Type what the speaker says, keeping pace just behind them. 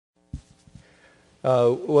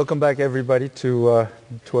Welcome back, everybody, to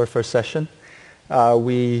our first session.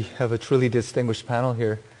 We have a truly distinguished panel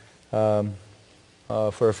here for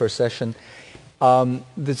our first session.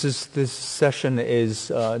 This session is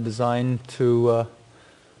designed to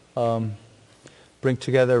bring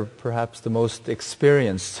together perhaps the most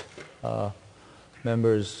experienced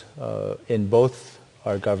members in both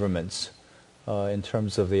our governments in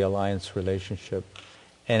terms of the alliance relationship,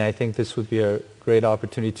 and I think this would be a great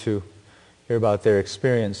opportunity to hear about their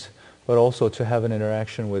experience, but also to have an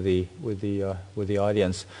interaction with the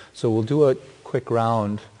audience. So we'll do a quick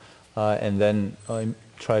round, and then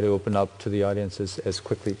try to open up to the audience as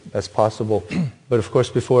quickly as possible. But of course,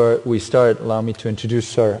 before we start, allow me to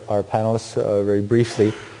introduce our panelists very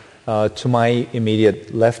briefly. To my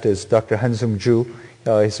immediate left is Dr. Sung-Joo.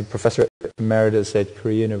 He's a professor emeritus at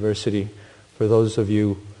Korea University. For those of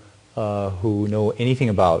you who know anything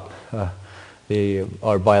about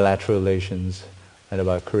our bilateral relations and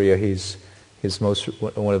about Korea, he's one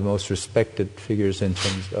of the most respected figures in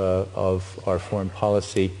terms of our foreign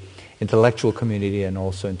policy, intellectual community, and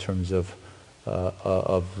also in terms of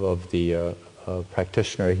the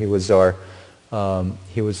practitioner. He was a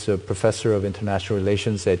professor of international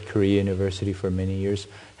relations at Korea University for many years,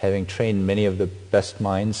 having trained many of the best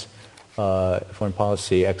minds, foreign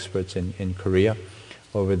policy experts in Korea.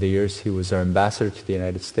 Over the years, he was our ambassador to the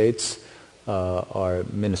United States, our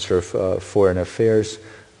Minister of Foreign Affairs,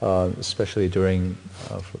 especially during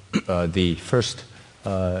the first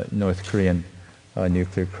North Korean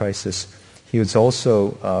nuclear crisis. He was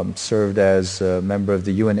also served as a member of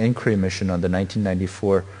the UN Inquiry Mission on the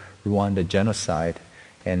 1994 Rwanda genocide,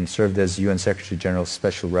 and served as UN Secretary General's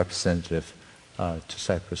Special Representative to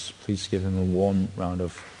Cyprus. Please give him a warm round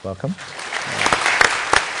of welcome.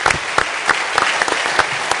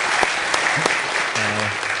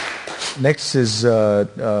 Next is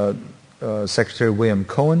Secretary William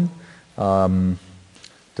Cohen.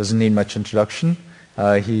 Doesn't need much introduction.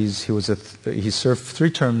 He served 3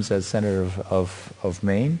 terms as Senator of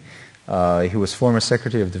Maine. He was former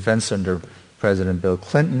Secretary of Defense under President Bill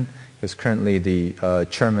Clinton. He is currently the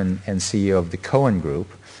Chairman and CEO of the Cohen Group,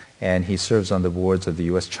 and he serves on the boards of the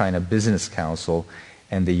U.S.-China Business Council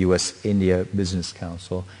and the U.S.-India Business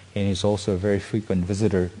Council, and he's also a very frequent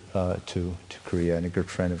visitor to Korea and a good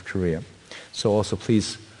friend of Korea. So also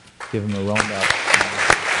please give him a round of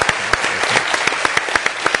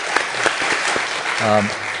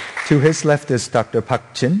to his left is Dr.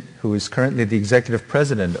 Park Jin, who is currently the Executive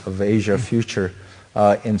President of Asia Future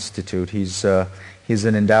Institute. He's an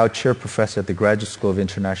endowed chair professor at the Graduate School of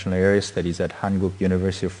International Area Studies at Hankuk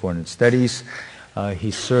University of Foreign Studies.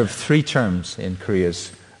 He served 3 terms in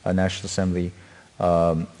Korea's National Assembly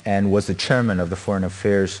and was the chairman of the Foreign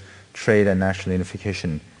Affairs, Trade and National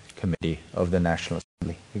Unification Committee of the National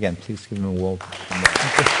Assembly. Again, please give him a warm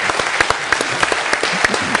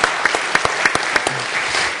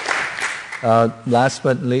last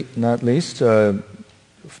but not least, to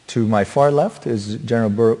my far left is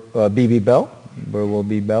General B.B. Bell, Burwell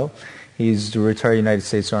B. Bell. He's the retired United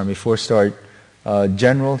States Army 4-star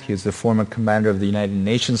general. He is the former commander of the United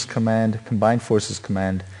Nations Command, Combined Forces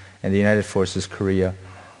Command, and the United Forces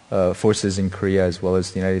Forces in Korea, as well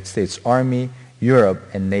as the United States Army, Europe,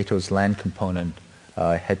 and NATO's land component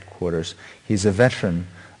headquarters. He's a veteran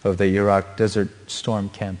of the Iraq Desert Storm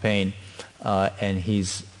campaign, and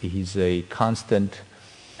he's a constant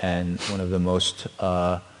and one of the most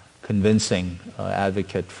convincing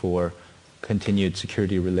advocate for continued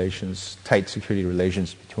security relations, tight security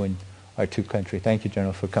relations between our 2 countries. Thank you,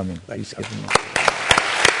 General, for coming. Please give him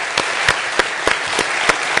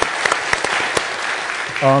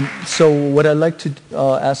so what I'd like to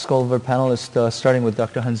ask all of our panelists, starting with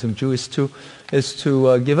Dr. Sung-Joo, is to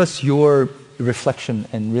give us your reflection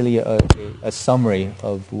and really a summary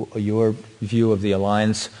of your view of the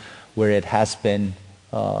alliance, where it has been,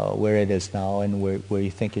 where it is now, and where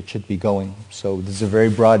you think it should be going. So this is a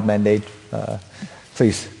very broad mandate.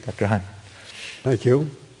 Please, Dr. Han. Thank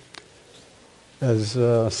you. As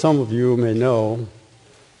some of you may know,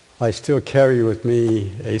 I still carry with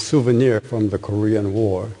me a souvenir from the Korean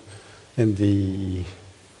War in the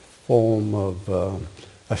form of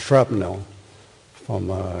a shrapnel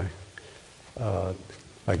from,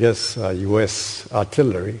 I guess, U.S.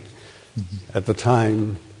 artillery at the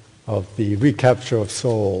time of the recapture of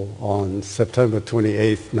Seoul on September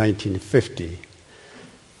 28, 1950.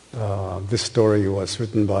 This story was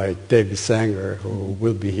written by David Sanger, who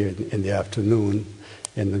will be here in the afternoon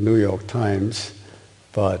in the New York Times.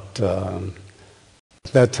 But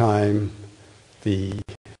at that time, the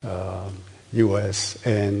U.S.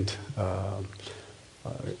 and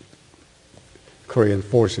Korean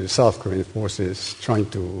forces, South Korean forces, trying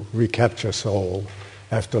to recapture Seoul.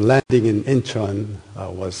 After landing in Incheon,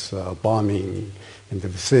 was bombing in the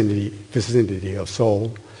vicinity of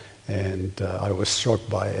Seoul, and I was struck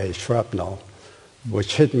by a shrapnel,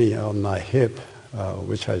 which hit me on my hip,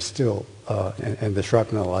 which I still, and the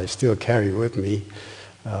shrapnel I still carry with me,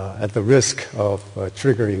 at the risk of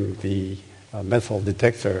triggering the metal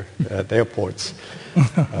detector at airports.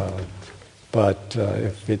 But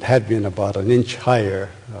if it had been about an inch higher,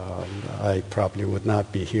 I probably would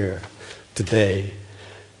not be here today.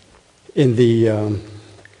 In the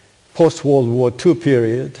post-World War II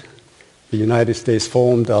period, the United States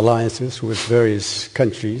formed alliances with various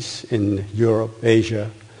countries in Europe,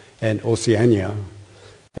 Asia, and Oceania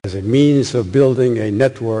as a means of building a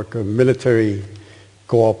network of military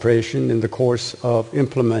cooperation in the course of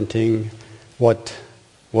implementing what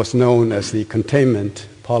was known as the containment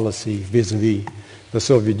policy vis-à-vis the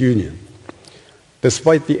Soviet Union.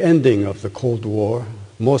 Despite the ending of the Cold War,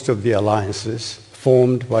 most of the alliances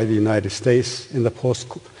formed by the United States in the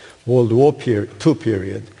post-World War II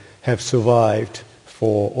period have survived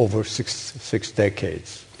for over six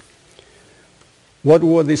decades. What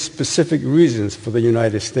were the specific reasons for the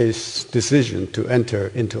United States' decision to enter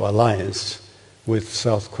into alliance with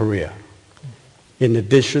South Korea? In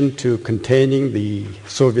addition to containing the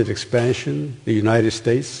Soviet expansion, the United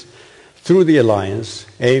States, through the alliance,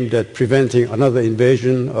 aimed at preventing another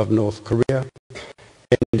invasion of North Korea,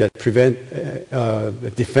 aimed at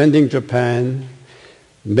defending Japan,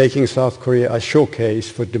 making South Korea a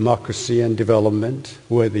showcase for democracy and development,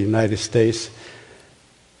 where the United States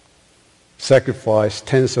sacrificed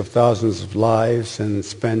tens of thousands of lives and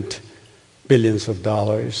spent billions of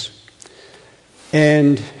dollars,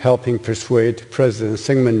 and helping persuade President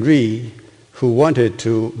Syngman Rhee, who wanted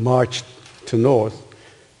to march to North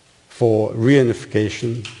for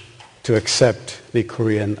reunification, to accept the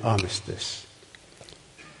Korean armistice.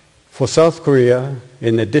 For South Korea,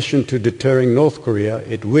 in addition to deterring North Korea,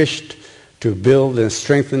 it wished to build and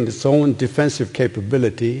strengthen its own defensive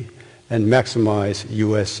capability and maximize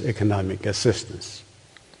U.S. economic assistance.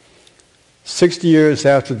 60 years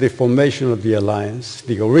after the formation of the alliance,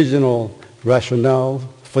 the original rationale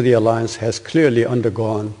for the alliance has clearly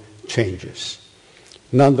undergone changes.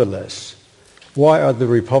 Nonetheless, why are the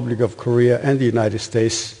Republic of Korea and the United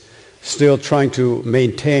States still trying to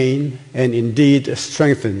maintain and indeed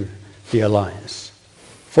strengthen the alliance?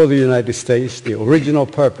 For the United States, the original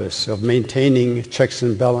purpose of maintaining checks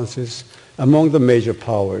and balances among the major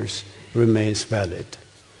powers remains valid.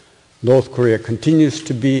 North Korea continues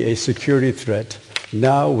to be a security threat,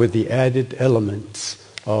 now with the added elements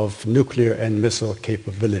of nuclear and missile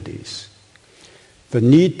capabilities. The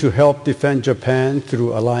need to help defend Japan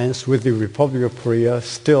through alliance with the Republic of Korea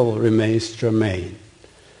still remains germane.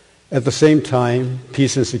 At the same time,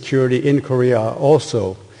 peace and security in Korea are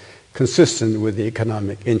also consistent with the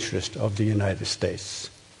economic interest of the United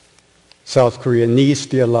States. South Korea needs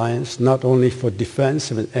the alliance not only for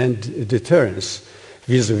defense and deterrence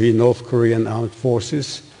vis-à-vis North Korean armed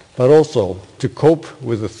forces, but also to cope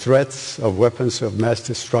with the threats of weapons of mass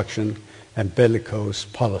destruction and bellicose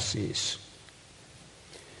policies.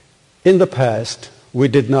 In the past, we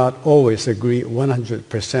did not always agree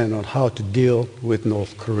 100% on how to deal with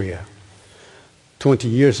North Korea. 20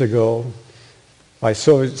 years ago, I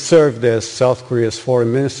served as South Korea's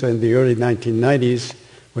foreign minister in the early 1990s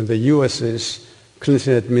when the U.S.'s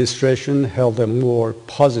Clinton administration held a more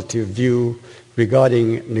positive view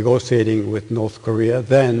regarding negotiating with North Korea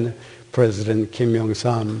than President Kim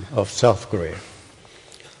Jong-sam of South Korea.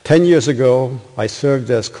 10 years ago, I served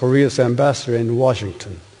as Korea's ambassador in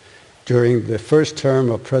Washington during the first term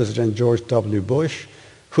of President George W. Bush,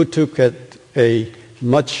 who took a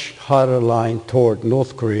much harder line toward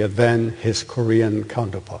North Korea than his Korean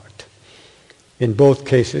counterpart. In both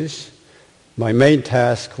cases, my main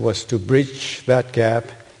task was to bridge that gap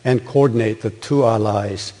and coordinate the two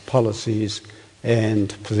allies' policies and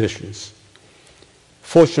positions.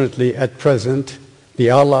 Fortunately, at present, the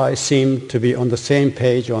allies seem to be on the same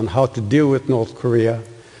page on how to deal with North Korea,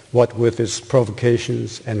 what with its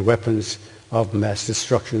provocations and weapons of mass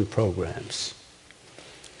destruction programs.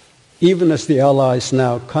 Even as the allies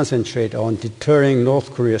now concentrate on deterring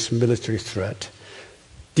North Korea's military threat,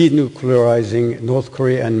 denuclearizing North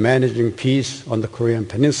Korea and managing peace on the Korean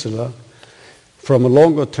Peninsula, from a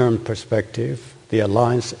longer-term perspective, the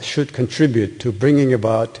alliance should contribute to bringing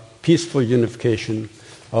about peaceful unification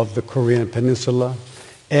of the Korean Peninsula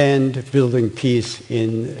and building peace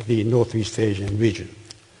in the Northeast Asian region.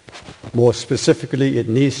 More specifically, it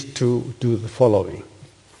needs to do the following.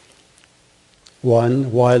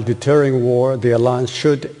 One, while deterring war, the alliance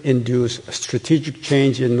should induce strategic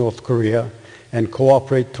change in North Korea and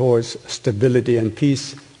cooperate towards stability and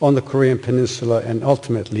peace on the Korean Peninsula and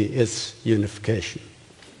ultimately its unification.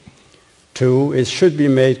 Two, it should be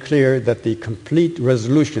made clear that the complete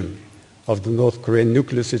resolution of the North Korean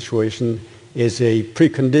nuclear situation is a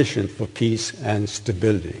precondition for peace and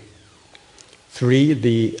stability. Three,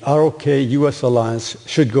 the ROK-U.S. alliance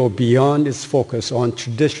should go beyond its focus on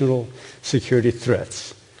traditional security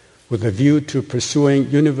threats with a view to pursuing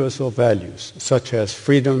universal values such as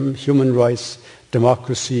freedom, human rights,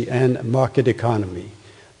 democracy, and market economy.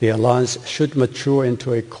 The alliance should mature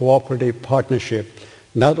into a cooperative partnership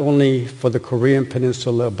not only for the Korean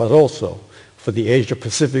Peninsula but also for the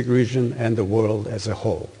Asia-Pacific region and the world as a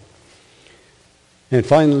whole. And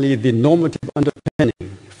finally, the normative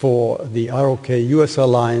underpinning for the ROK-U.S.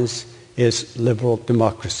 alliance is liberal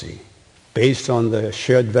democracy. Based on the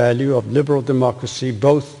shared value of liberal democracy,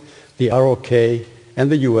 both the ROK and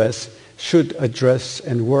the U.S. should address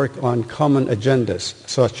and work on common agendas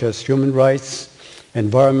such as human rights,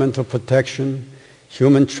 environmental protection,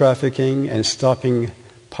 human trafficking and stopping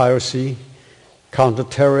piracy,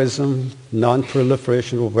 counterterrorism,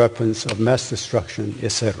 non-proliferation of weapons of mass destruction,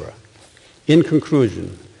 etc. In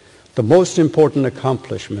conclusion, the most important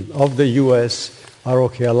accomplishment of the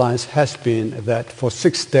U.S.-ROK alliance has been that for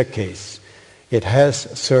 6 decades, it has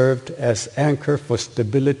served as anchor for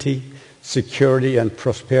stability, security, and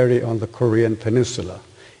prosperity on the Korean Peninsula,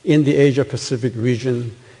 in the Asia-Pacific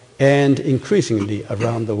region, and increasingly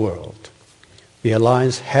around the world. The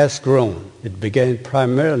alliance has grown. It began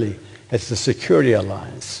primarily as a security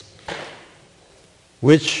alliance,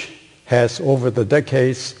 which has, over the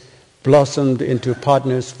decades, blossomed into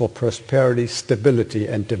partners for prosperity, stability,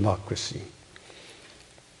 and democracy.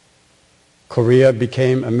 Korea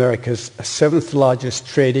became America's 7th largest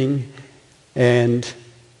trading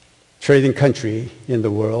country in the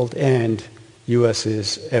world and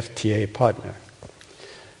U.S.'s FTA partner.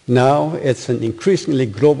 Now it's an increasingly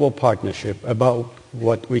global partnership about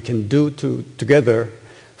what we can do together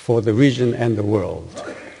for the region and the world.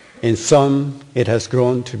 In sum, it has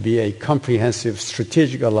grown to be a comprehensive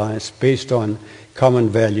strategic alliance based on common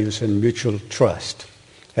values and mutual trust.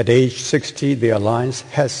 At age 60, the alliance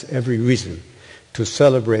has every reason to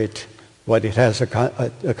celebrate what it has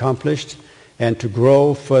accomplished and to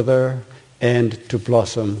grow further and to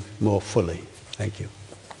blossom more fully. Thank you.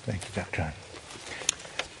 Thank you, Dr. Han.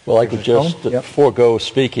 Well, I could just forego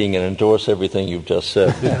speaking and endorse everything you've just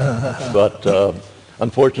said. But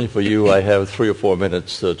unfortunately for you, I have 3 or 4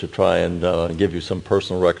 minutes to try and give you some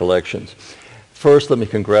personal recollections. First, let me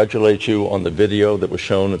congratulate you on the video that was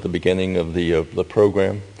shown at the beginning of the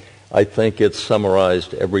program. I think it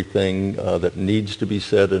summarized everything that needs to be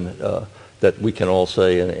said and that we can all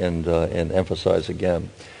say and emphasize again.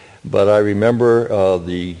 But I remember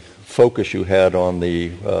the focus you had on the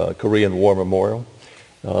Korean War Memorial.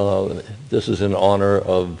 This is in honor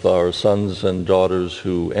of our sons and daughters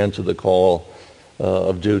who answered the call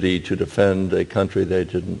of duty to defend a country they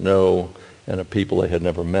didn't know and a people they had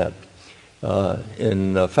never met.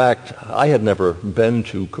 In fact, I had never been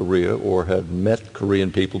to Korea or had met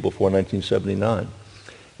Korean people before 1979.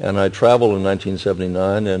 And I traveled in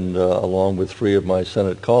 1979 and along with 3 of my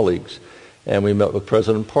Senate colleagues, and we met with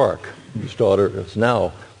President Park, whose daughter is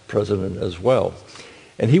now president as well.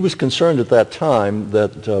 And he was concerned at that time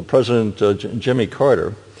that President Jimmy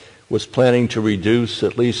Carter was planning to reduce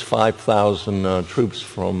at least 5,000 troops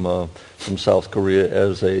from South Korea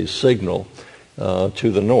as a signal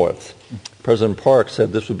to the north. President Park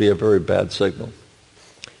said this would be a very bad signal.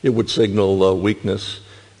 It would signal weakness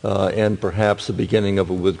and perhaps the beginning of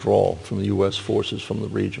a withdrawal from the U.S. forces from the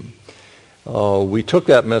region. We took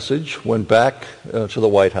that message, went back to the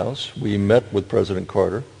White House. We met with President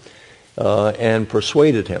Carter and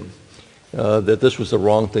persuaded him that this was the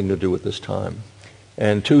wrong thing to do at this time.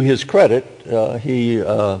 And to his credit, he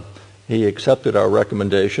accepted our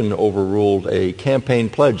recommendation, overruled a campaign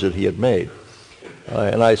pledge that he had made.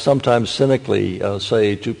 And I sometimes cynically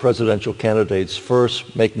say to presidential candidates,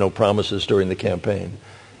 first, make no promises during the campaign.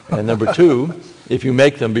 And number 2, if you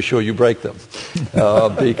make them, be sure you break them.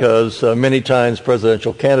 Because many times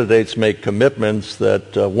presidential candidates make commitments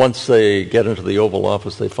that once they get into the Oval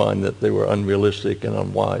Office, they find that they were unrealistic and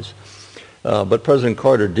unwise. But President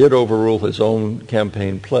Carter did overrule his own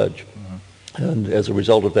campaign pledge. And as a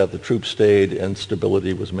result of that, the troops stayed and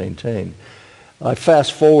stability was maintained. I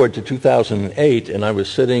fast forward to 2008, and I was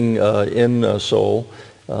sitting in Seoul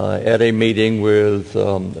at a meeting with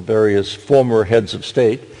various former heads of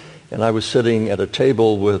state, and I was sitting at a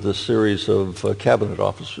table with a series of cabinet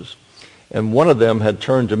officers. And one of them had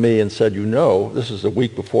turned to me and said, this is a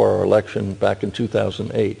week before our election back in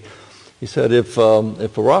 2008. He said, if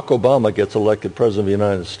Barack Obama gets elected President of the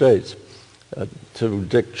United States, to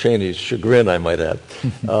Dick Cheney's chagrin, I might add,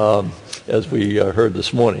 as we heard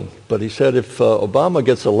this morning. But he said if Obama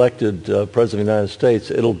gets elected President of the United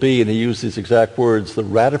States, it'll be, and he used these exact words, the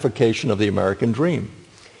ratification of the American dream,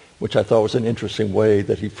 which I thought was an interesting way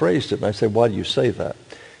that he phrased it. And I said, why do you say that?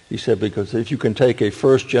 He said, because if you can take a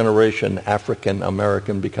first-generation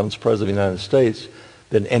African-American becomes President of the United States,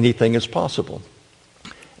 then anything is possible.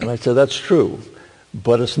 And I said, that's true,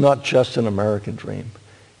 but it's not just an American dream.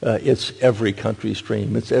 It's every country's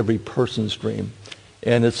dream. It's every person's dream.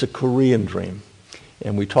 And it's a Korean dream.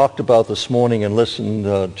 And we talked about this morning and listened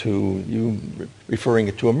to you referring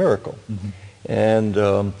it to a miracle.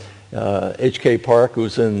 And H.K. Park,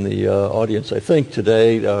 who's in the audience, I think,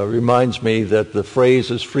 today, reminds me that the phrase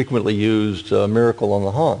is frequently used, miracle on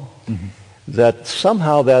the Hahm. That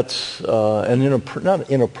somehow that's not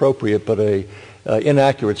inappropriate, but a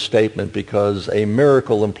inaccurate statement, because a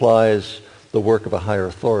miracle implies the work of a higher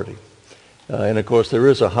authority. And of course there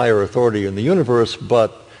is a higher authority in the universe,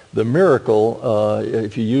 but the miracle,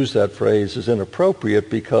 if you use that phrase, is inappropriate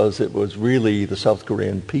because it was really the South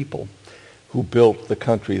Korean people who built the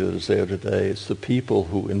country that is there today. It's the people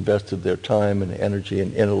who invested their time and energy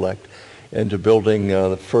and intellect into building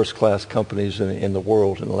the first-class companies in the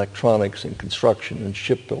world in electronics and construction and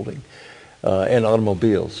shipbuilding and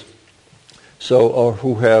automobiles. So,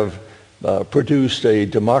 who have produced a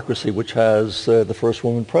democracy which has the first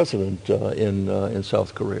woman president in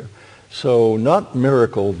South Korea. So not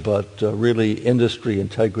miracle, but really industry,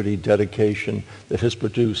 integrity, dedication that has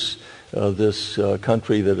produced this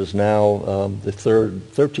country that is now the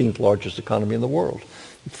 13th largest economy in the world.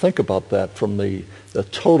 Think about that, from the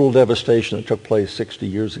total devastation that took place 60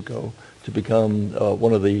 years ago to become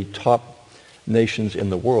one of the top nations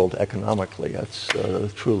in the world economically. That's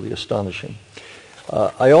truly astonishing.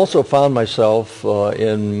 I also found myself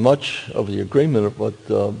in much of the agreement of what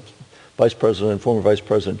former Vice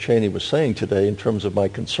President Cheney was saying today in terms of my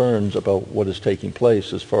concerns about what is taking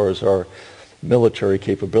place as far as our military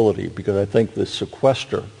capability, because I think the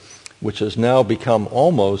sequester, which has now become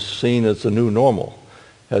almost seen as the new normal,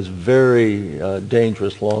 has very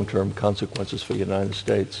dangerous long-term consequences for the United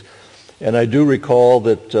States. And I do recall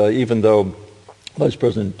that even though Vice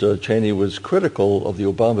President Cheney was critical of the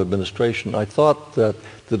Obama administration, I thought that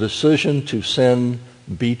the decision to send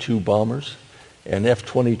B-2 bombers and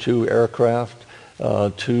F-22 aircraft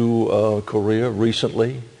to Korea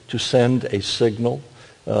recently, to send a signal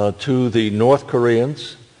to the North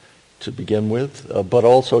Koreans to begin with, but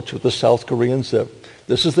also to the South Koreans that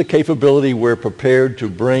this is the capability we're prepared to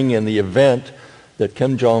bring in the event that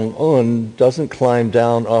Kim Jong-un doesn't climb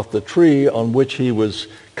down off the tree on which he was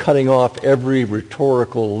cutting off every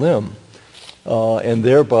rhetorical limb, and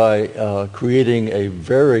thereby creating a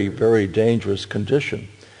very, very dangerous condition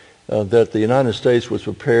that the United States was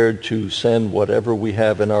prepared to send whatever we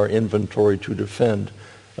have in our inventory to defend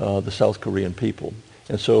the South Korean people.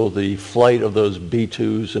 And so the flight of those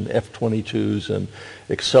B-2s and F-22s and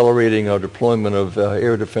accelerating our deployment of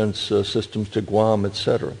air defense systems to Guam,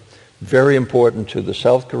 etc. Very important to the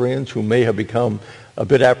South Koreans, who may have become a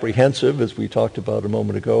bit apprehensive, as we talked about a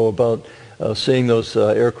moment ago, about seeing those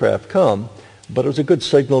aircraft come. But it was a good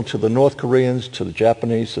signal to the North Koreans, to the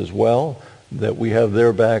Japanese as well, that we have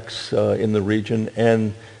their backs in the region,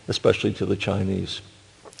 and especially to the Chinese.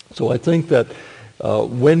 So I think that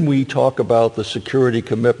when we talk about the security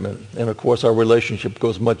commitment, and of course our relationship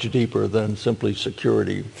goes much deeper than simply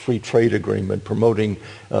security, free trade agreement, promoting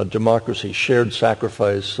democracy, shared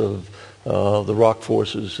sacrifice of the ROK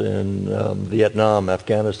forces in Vietnam,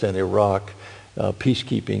 Afghanistan, Iraq,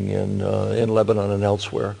 peacekeeping in Lebanon and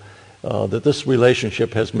elsewhere, that this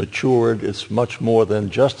relationship has matured. It's much more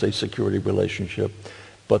than just a security relationship,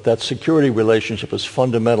 but that security relationship is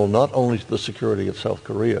fundamental not only to the security of South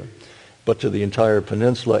Korea, but to the entire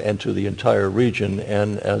peninsula and to the entire region.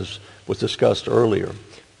 And as was discussed earlier,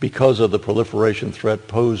 because of the proliferation threat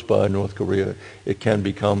posed by North Korea, it can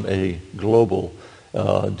become a global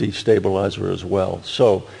destabilizer as well.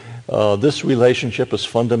 So this relationship is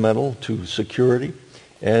fundamental to security.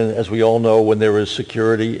 And as we all know, when there is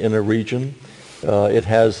security in a region, it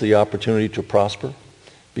has the opportunity to prosper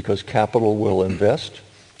because capital will invest.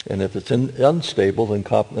 And if it's unstable, then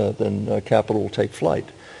capital will take flight.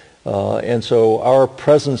 And so our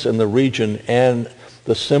presence in the region and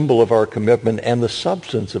the symbol of our commitment and the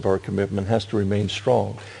substance of our commitment has to remain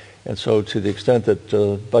strong. And so to the extent that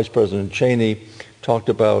Vice President Cheney talked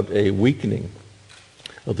about a weakening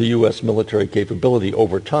of the U.S. military capability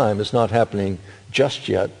over time. It's not happening just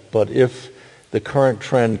yet, but if the current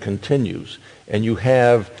trend continues and you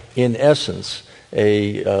have, in essence,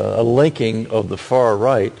 a linking of the far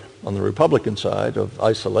right on the Republican side of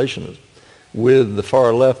isolationism with the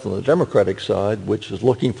far left on the Democratic side, which is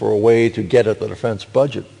looking for a way to get at the defense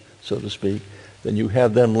budget, so to speak, then you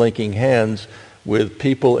have them linking hands with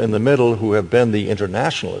people in the middle who have been the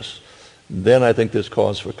internationalists. Then I think there's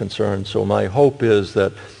cause for concern. So my hope is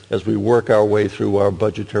that as we work our way through our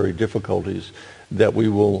budgetary difficulties, that we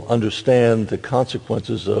will understand the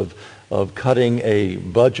consequences of cutting a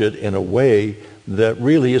budget in a way that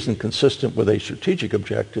really isn't consistent with a strategic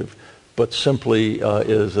objective, but simply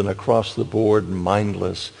is an across-the-board,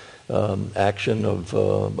 mindless action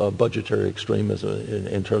of budgetary extremism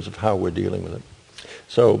in terms of how we're dealing with it.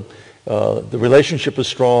 So the relationship is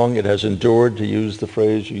strong. It has endured, to use the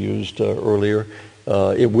phrase you used earlier.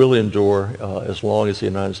 It will endure as long as the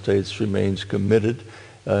United States remains committed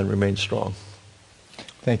and remains strong.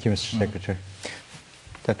 Thank you, Mr. Secretary.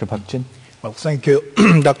 Dr. Park Jin. Well, thank you,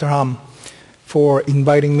 Dr. Hahm, for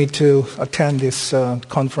inviting me to attend this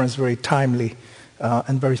conference, very timely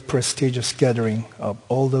and very prestigious gathering of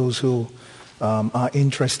all those who are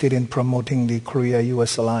interested in promoting the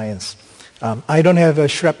Korea-U.S. alliance. I don't have a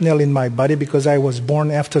shrapnel in my body because I was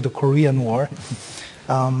born after the Korean War,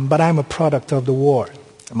 but I'm a product of the war.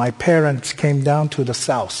 My parents came down to the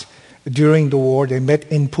south during the war. They met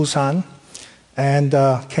in Busan and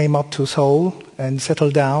came up to Seoul and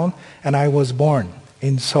settled down, and I was born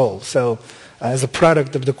in Seoul. So as a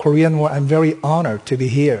product of the Korean War, I'm very honored to be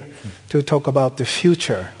here to talk about the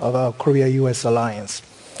future of our Korea-U.S. alliance.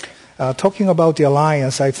 Talking about the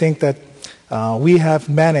alliance, I think that we have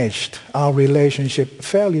managed our relationship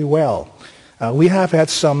fairly well. We have had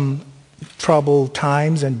some troubled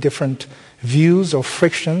times and different views or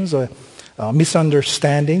frictions or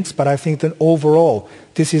misunderstandings, but I think that overall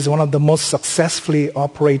this is one of the most successfully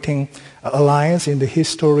operating alliance in the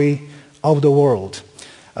history of the world.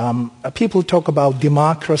 People talk about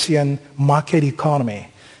democracy and market economy,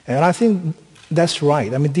 and I think that's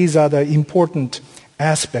right. I mean, these are the important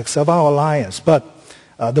aspects of our alliance, but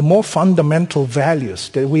the more fundamental values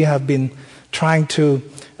that we have been trying to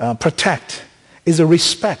protect is a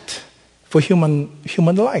respect for human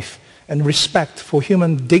life and respect for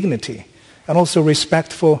human dignity and also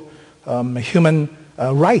respect for human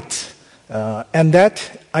rights. And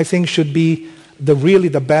that, I think, should be really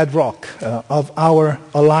the bedrock of our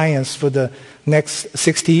alliance for the next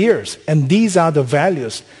 60 years. And these are the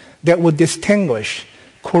values that would distinguish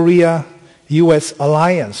Korea-U.S.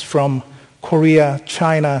 alliance from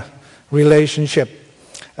Korea-China relationship.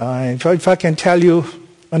 If I can tell you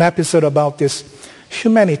an episode about this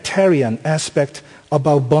humanitarian aspect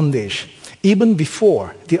about bondage. Even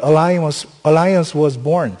before the alliance was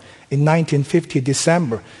born in 1950,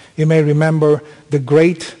 December, you may remember the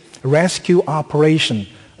great rescue operation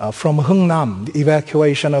from Hungnam, the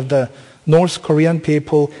evacuation of the North Korean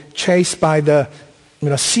people chased by the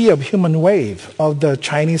sea of human wave of the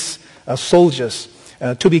Chinese soldiers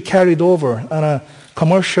to be carried over on a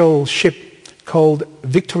commercial ship called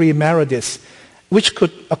Victory Meredith, which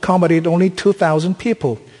could accommodate only 2,000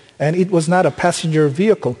 people. And it was not a passenger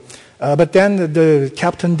vehicle. But then the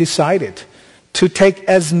captain decided to take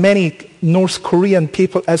as many North Korean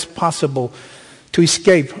people as possible to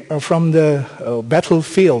escape from the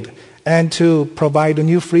battlefield and to provide a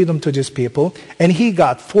new freedom to these people. And he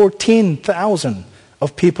got 14,000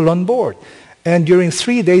 of people on board. And during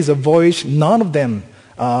 3 days of voyage, none of them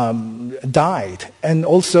died. And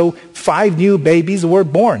also 5 new babies were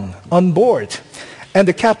born on board. And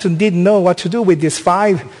the captain didn't know what to do with these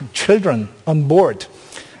 5 children on board.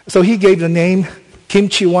 So he gave the name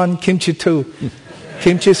Kimchi 1, Kimchi 2,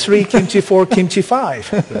 Kimchi 3, Kimchi 4, Kimchi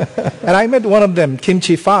 5. And I met one of them,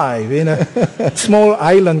 Kimchi 5, in a small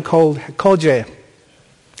island called Koje,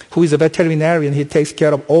 who is a veterinarian. He takes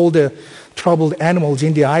care of all the troubled animals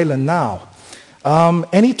in the island now.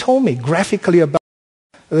 And he told me graphically about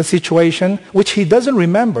the situation, which he doesn't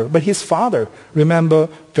remember, but his father remembered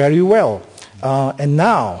very well. And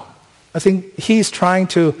now, I think he's trying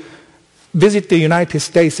to visit the United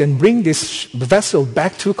States and bring this vessel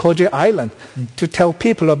back to Koje Island to tell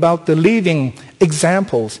people about the living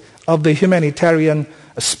examples of the humanitarian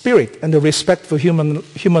spirit and the respect for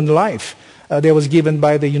human life that was given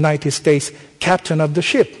by the United States captain of the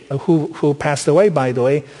ship, who passed away, by the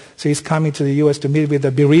way. So he's coming to the U.S. to meet with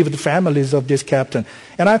the bereaved families of this captain.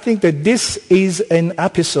 And I think that this is an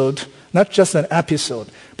episode, not just an episode,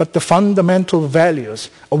 but the fundamental values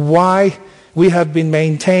of why we have been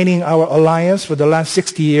maintaining our alliance for the last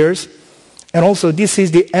 60 years. And also this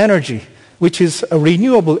is the energy which is a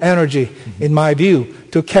renewable energy, in my view,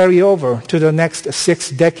 to carry over to the next 6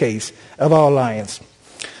 decades of our alliance.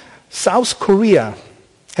 South Korea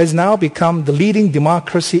has now become the leading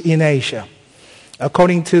democracy in Asia.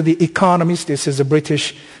 According to The Economist, this is a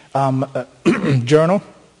British journal,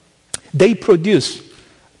 they produce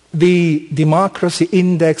the democracy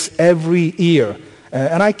index every year.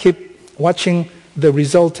 And I keep watching the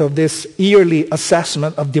result of this yearly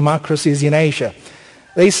assessment of democracies in Asia.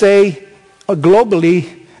 They say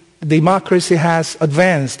globally, democracy has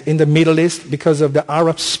advanced in the Middle East because of the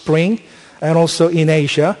Arab Spring, and also in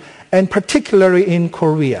Asia, and particularly in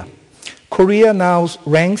Korea. Korea now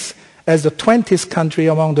ranks as the 20th country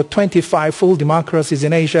among the 25 full democracies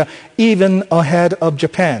in Asia, even ahead of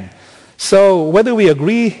Japan. So whether we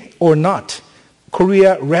agree or not,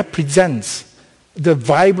 Korea represents the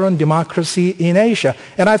vibrant democracy in Asia.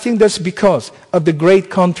 And I think that's because of the great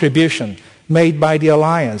contribution made by the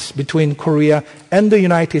alliance between Korea and the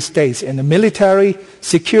United States in the military,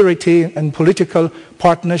 security, and political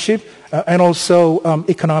partnership, and also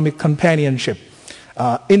economic companionship.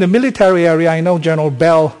 In the military area, I know General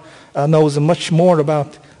Bell knows much more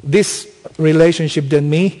about this relationship than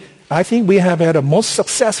me. I think we have had a most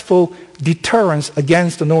successful deterrence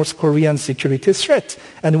against the North Korean security threat.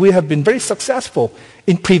 And we have been very successful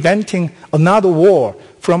in preventing another war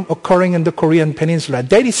from occurring in the Korean Peninsula.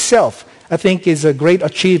 That itself, I think, is a great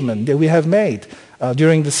achievement that we have made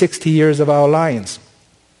during the 60 years of our alliance.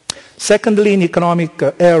 Secondly, in economic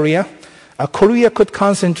area, Korea could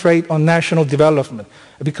concentrate on national development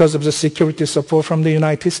because of the security support from the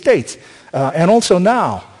United States. And also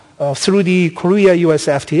now, through the Korea-US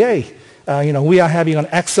FTA, we are having an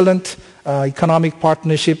excellent economic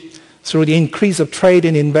partnership through the increase of trade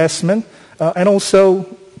and investment, and also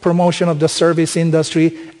promotion of the service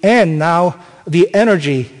industry, and now the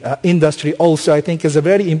energy industry also, I think, is a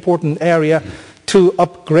very important area to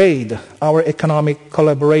upgrade our economic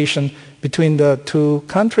collaboration between the two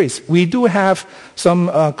countries. We do have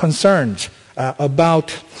some concerns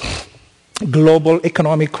about global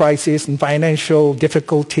economic crisis and financial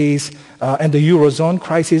difficulties and the Eurozone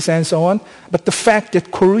crisis and so on. But the fact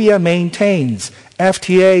that Korea maintains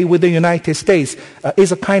FTA with the United States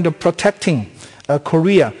is a kind of protecting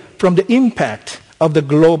Korea from the impact of the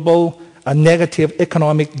global negative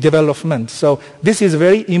economic development. So this is a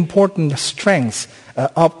very important strength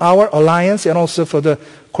of our alliance, and also for the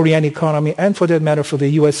Korean economy, and for that matter for the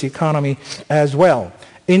U.S. economy as well.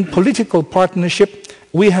 In political partnership,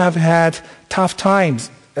 we have had tough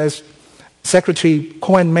times. As Secretary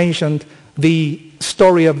Cohen mentioned, the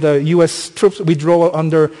story of the U.S. troops withdrawal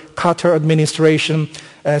under Carter administration.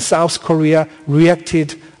 South Korea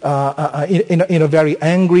reacted in a very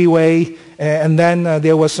angry way, and then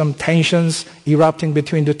there was some tensions erupting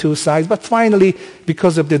between the two sides. But finally,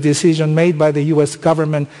 because of the decision made by the U.S.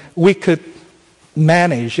 government, we could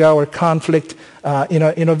manage our conflict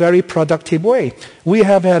in a very productive way. We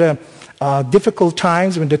have had difficult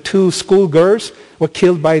times when the two schoolgirls were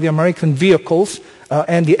killed by the American vehicles,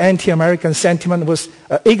 and the anti-American sentiment was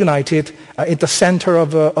ignited at the center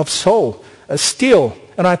of Seoul. Still,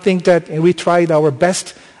 and I think that we tried our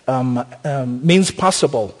best means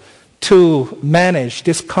possible to manage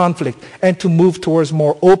this conflict and to move towards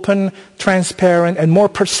more open, transparent, and more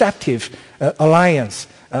perceptive alliance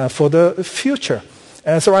for the future.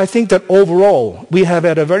 So I think that overall, we have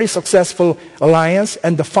had a very successful alliance,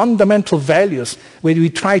 and the fundamental values which we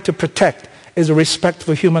try to protect is respect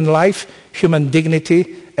for human life, human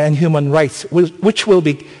dignity, and human rights, which will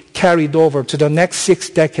be carried over to the next 6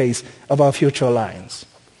 decades of our future alliance.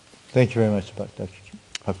 Thank you very much, Dr.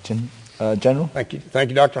 Hupton. General? Thank you. Thank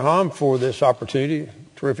you, Dr. Hahm, for this opportunity.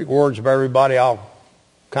 Terrific words by everybody. I'll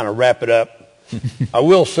kind of wrap it up. I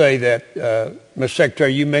will say that, Mr.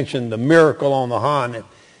 Secretary, you mentioned the miracle on the Han.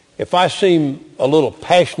 If I seem a little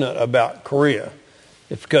passionate about Korea,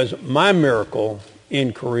 it's because my miracle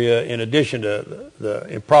in Korea, in addition to the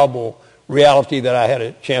improbable reality that I had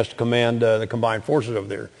a chance to command the combined forces over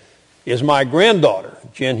there, is my granddaughter,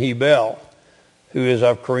 Jin Hee Bell, who is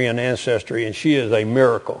of Korean ancestry, and she is a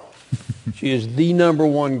miracle. She is the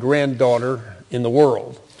 #1 granddaughter in the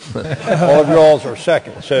world. All of y'all's are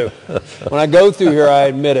second. So when I go through here, I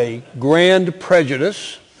admit a grand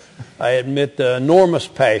prejudice, I admit the enormous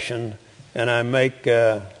passion, and I make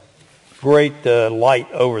great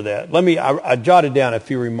light over that. I jotted down a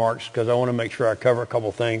few remarks because I want to make sure I cover a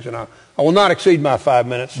couple things, and I will not exceed my 5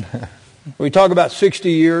 minutes. We talk about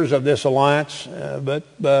 60 years of this alliance, but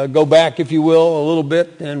go back, if you will, a little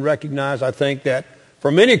bit and recognize, I think, that for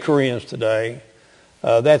many Koreans today,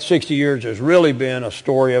 that 60 years has really been a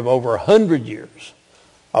story of over 100 years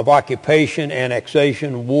of occupation,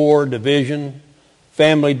 annexation, war, division,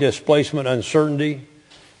 family displacement, uncertainty,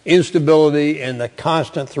 instability, and the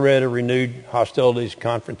constant threat of renewed hostilities and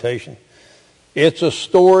confrontation. It's a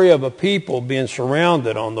story of a people being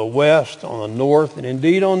surrounded on the west, on the north, and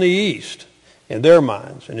indeed on the east in their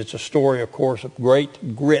minds. And it's a story, of course, of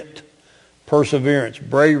great grit, perseverance,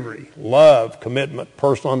 bravery, love, commitment,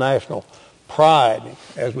 personal and national pride,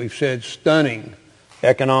 as we've said, stunning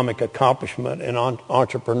economic accomplishment and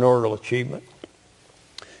entrepreneurial achievement.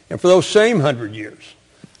 And for those same 100 years,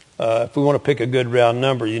 if we want to pick a good round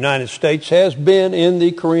number, the United States has been in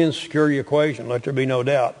the Korean security equation, let there be no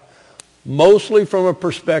doubt, mostly from a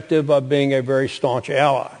perspective of being a very staunch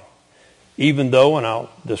ally, even though, and I'll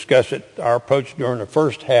discuss it, our approach during the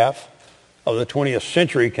first half of the 20th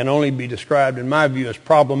century can only be described, in my view, as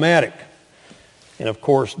problematic. And of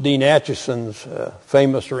course, Dean Acheson's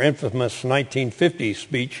famous or infamous 1950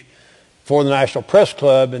 speech for the National Press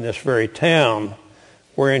Club in this very town,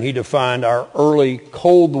 wherein he defined our early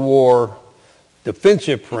Cold War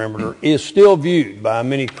defensive perimeter, is still viewed by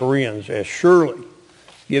many Koreans as surely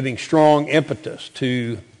giving strong impetus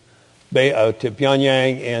to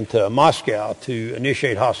Pyongyang and to Moscow to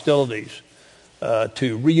initiate hostilities,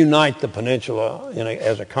 to reunite the peninsula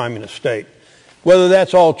as a communist state. Whether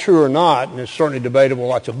that's all true or not, and it's certainly debatable,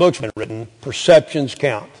 lots of books have been written, perceptions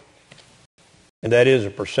count. And that is a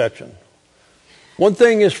perception. One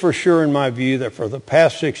thing is for sure in my view, that for the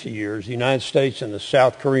past 60 years, the United States and the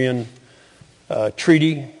South Korean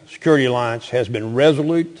treaty, security alliance, has been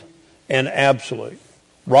resolute and absolute,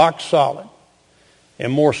 rock solid,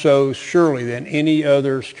 and more so surely than any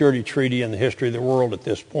other security treaty in the history of the world at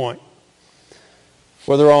this point.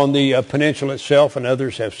 Whether on the peninsula itself, and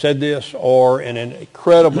others have said this, or in an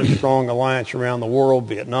incredibly strong alliance around the world,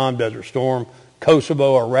 Vietnam, Desert Storm,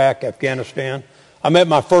 Kosovo, Iraq, Afghanistan. I met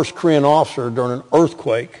my first Korean officer during an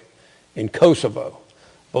earthquake in Kosovo,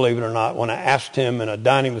 believe it or not, when I asked him in a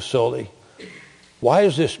dining facility, "Why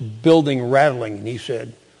is this building rattling?" And he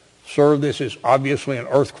said, "Sir, this is obviously an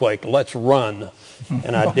earthquake. Let's run."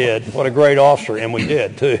 And I did. What a great officer. And we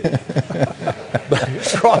did, too.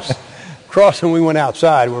 But crossing, we went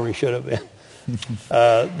outside where we should have been.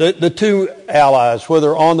 The two allies,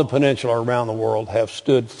 whether on the peninsula or around the world, have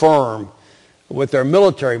stood firm with their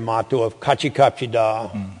military motto of Kachi Kachi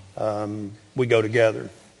Da, we go together.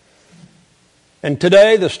 And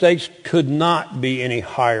today, the stakes could not be any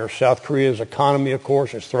higher. South Korea's economy, of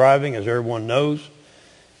course, is thriving, as everyone knows,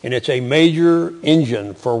 and it's a major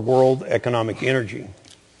engine for world economic energy.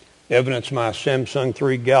 Evidence my Samsung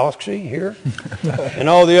 3 Galaxy here, and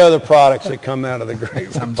all the other products that come out of the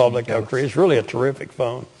great Republic of Korea. It's really a terrific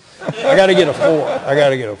phone. I got to get a 4. I got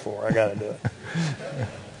to do it.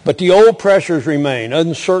 But the old pressures remain.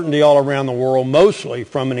 Uncertainty all around the world, mostly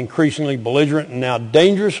from an increasingly belligerent and now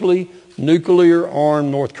dangerously nuclear-armed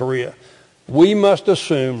North Korea. We must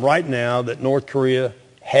assume right now that North Korea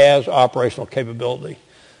has operational capability.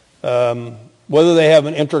 Whether they have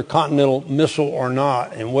an intercontinental missile or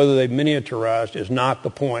not, and whether they've miniaturized, is not the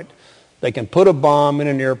point. They can put a bomb in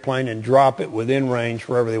an airplane and drop it within range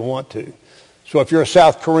wherever they want to. So if you're a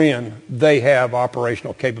South Korean, they have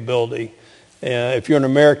operational capability. If you're an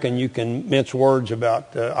American, you can mince words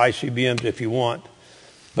about ICBMs if you want.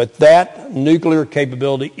 But that nuclear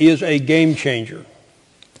capability is a game changer.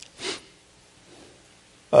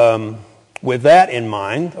 With that in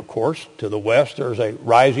mind, of course, to the west, there's a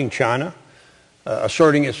rising China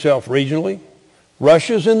asserting itself regionally.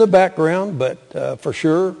 Russia's in the background, but for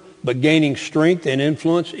sure, but gaining strength and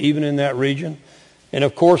influence even in that region. And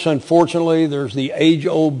of course, unfortunately, there's the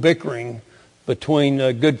age-old bickering between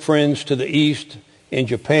good friends to the east in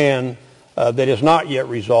Japan that is not yet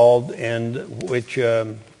resolved, and which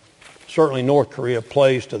certainly North Korea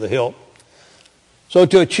plays to the hilt. So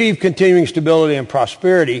to achieve continuing stability and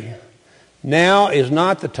prosperity, now is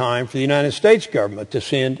not the time for the United States government to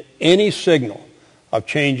send any signal of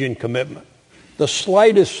change in commitment, the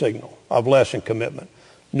slightest signal of less in commitment,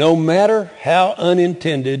 no matter how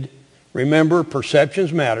unintended. Remember,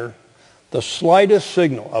 perceptions matter. The slightest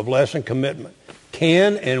signal of less in commitment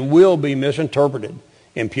can and will be misinterpreted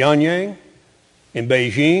in Pyongyang, in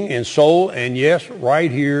Beijing, in Seoul, and yes, right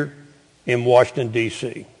here in Washington,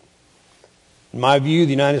 D.C. In my view,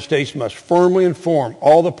 the United States must firmly inform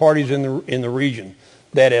all the parties in the region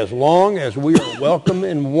that as long as we are welcome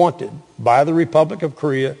and wanted by the Republic of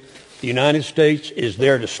Korea, the United States is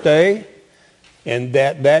there to stay, and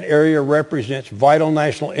that area represents vital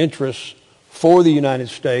national interests for the United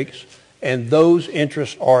States, and those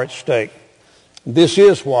interests are at stake. This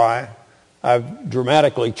is why I've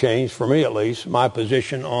dramatically changed, for me at least, my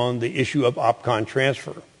position on the issue of OPCON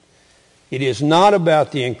transfer. It is not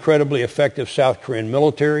about the incredibly effective South Korean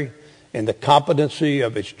military and the competency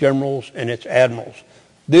of its generals and its admirals.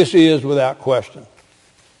 This is without question.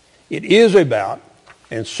 It is about,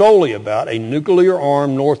 and solely about, a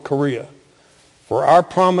nuclear-armed North Korea. For our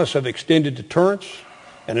promise of extended deterrence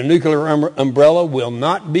and a nuclear umbrella will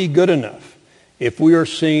not be good enough if we are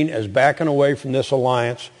seen as backing away from this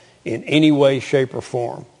alliance in any way, shape, or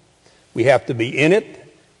form. We have to be in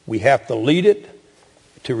it. We have to lead it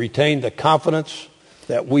to retain the confidence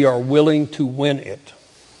that we are willing to win it.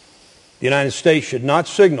 The United States should not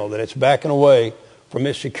signal that it's backing away from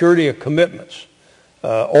its security commitments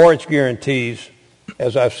or its guarantees,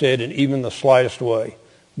 as I've said, in even the slightest way.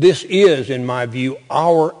 This is, in my view,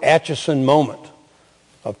 our Acheson moment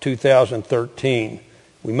of 2013.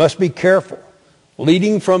 We must be careful.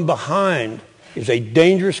 Leading from behind is a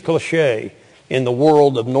dangerous cliche in the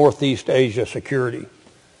world of Northeast Asia security.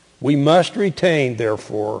 We must retain,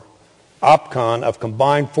 therefore, OPCON of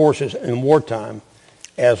combined forces in wartime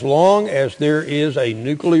as long as there is a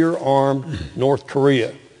nuclear-armed North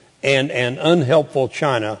Korea and an unhelpful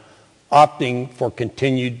China opting for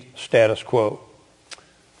continued status quo.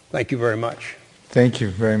 Thank you very much. Thank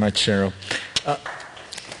you very much, General.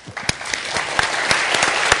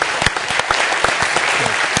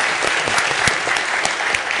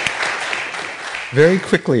 Very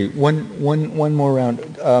quickly, one more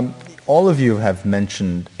round. All of you have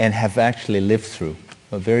mentioned and have actually lived through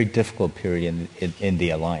a very difficult period in the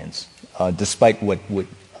alliance, despite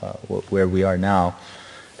where we are now.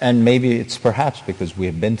 And maybe it's perhaps because we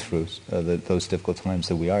have been through those difficult times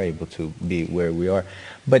that we are able to be where we are.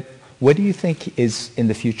 But what do you think is in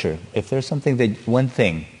the future? If there's one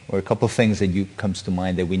thing or a couple of things that comes to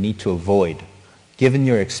mind that we need to avoid, given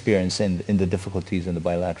your experience in the difficulties in the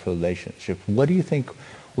bilateral relationship, what do you think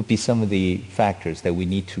would be some of the factors that we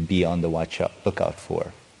need to be on the lookout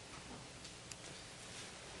for?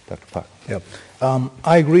 Dr. Park. Yep.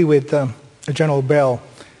 I agree with General Bell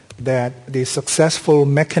that the successful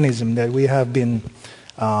mechanism that we have been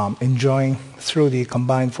enjoying through the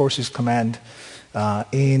Combined Forces Command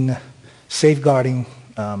in safeguarding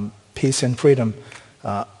peace and freedom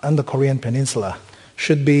on the Korean Peninsula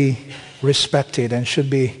should be respected and should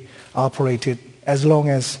be operated as long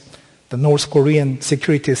as the North Korean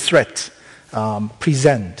security threats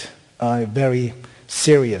present a very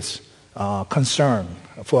serious concern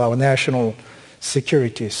for our national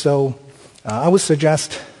security. So I would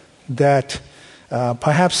suggest that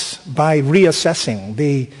perhaps by reassessing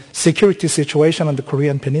the security situation on the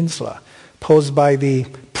Korean Peninsula posed by the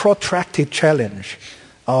protracted challenge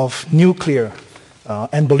of nuclear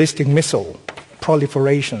and ballistic missile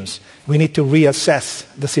proliferations, we need to reassess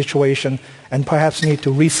the situation and perhaps need to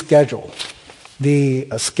reschedule the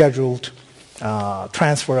scheduled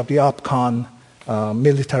transfer of the OPCON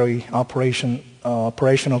military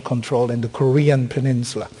operational control in the Korean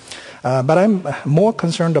Peninsula. But I'm more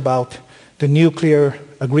concerned about the nuclear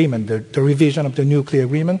agreement, the revision of the nuclear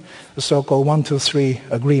agreement, the so-called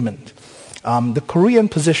 1-2-3 agreement. The Korean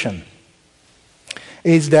position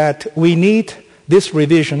is that we need this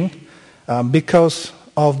revision because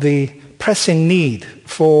of the pressing need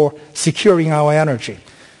for securing our energy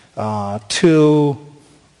to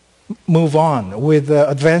move on with the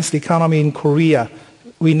advanced economy in Korea.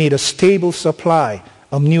 We need a stable supply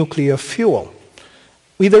of nuclear fuel.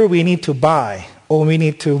 Either we need to buy or we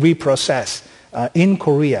need to reprocess in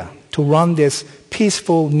Korea to run this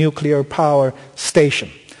peaceful nuclear power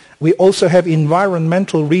station. We also have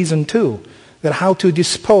environmental reason too, that how to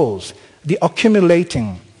dispose the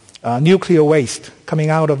accumulating nuclear waste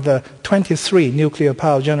coming out of the 23 nuclear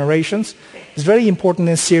power generations is very important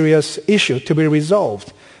and serious issue to be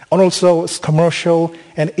resolved. And also commercial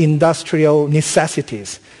and industrial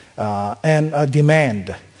necessities and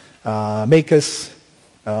demand make us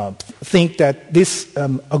think that this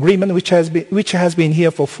agreement, which has been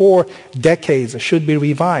here for 4 decades, should be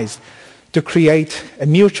revised to create a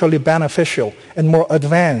mutually beneficial and more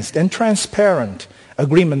advanced and transparent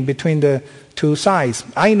agreement between the two sides.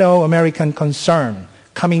 I know American concern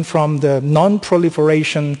coming from the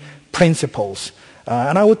non-proliferation principles.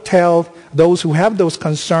 And I would tell those who have those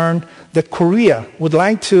concerns that Korea would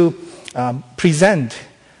like to present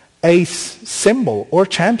a symbol or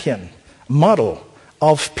champion model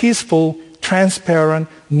of peaceful, transparent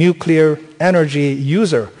nuclear energy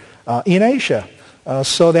user in Asia,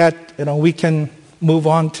 so that we can move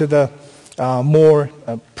on to the more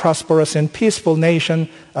prosperous and peaceful nation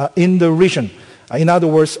in the region. In other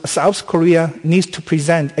words, South Korea needs to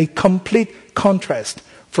present a complete contrast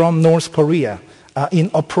from North Korea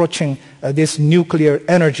in approaching this nuclear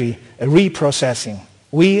energy reprocessing.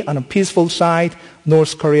 We, on a peaceful side,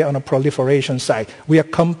 North Korea on a proliferation side. We are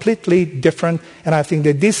completely different, and I think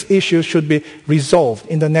that this issue should be resolved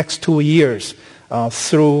in the next 2 years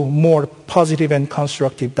through more positive and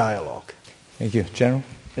constructive dialogue. Thank you. General?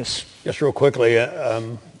 Yes. Just real quickly,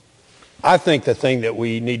 I think the thing that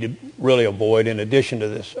we need to really avoid, in addition to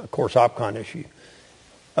this, of course, OPCON issue,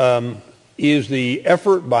 is the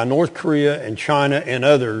effort by North Korea and China and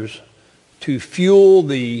others to fuel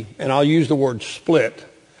the, and I'll use the word split,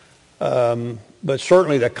 but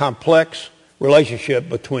certainly the complex relationship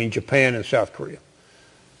between Japan and South Korea.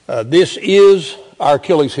 This is our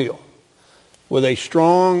Achilles heel. With a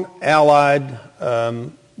strong allied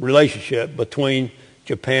relationship between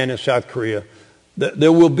Japan and South Korea,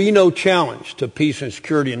 there will be no challenge to peace and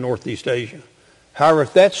security in Northeast Asia. However,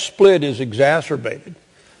 if that split is exacerbated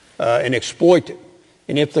and exploited,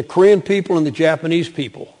 and if the Korean people and the Japanese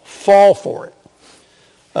people fall for it,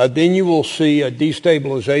 then you will see a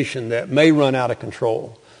destabilization that may run out of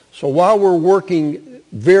control. So while we're working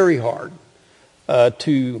very hard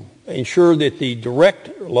to ensure that the direct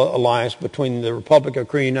alliance between the Republic of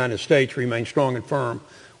Korea and the United States remains strong and firm,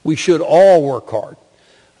 we should all work hard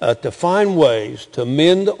to find ways to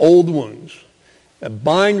mend old wounds,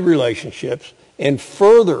 bind relationships, and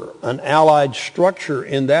further an allied structure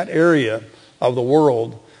in that area of the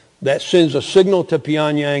world that sends a signal to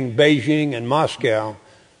Pyongyang, Beijing, and Moscow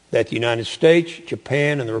that the United States,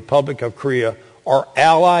 Japan, and the Republic of Korea are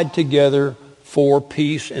allied together for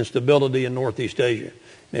peace and stability in Northeast Asia.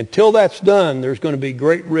 Until that's done, there's going to be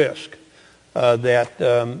great risk that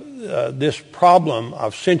this problem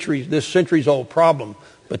of this centuries-old problem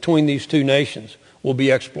between these two nations will be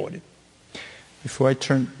exploited. Before I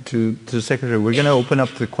turn to the Secretary, we're going to open up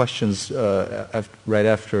the questions right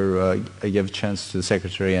after I give a chance to the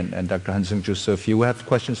Secretary and Dr. Han Sung-Joo. So if you have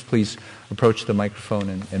questions, please approach the microphone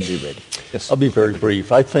and be ready. Yes. I'll be very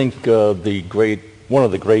brief. I think one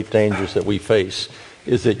of the great dangers that we face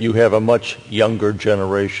is that you have a much younger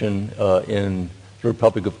generation in the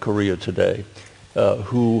Republic of Korea today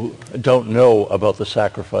who don't know about the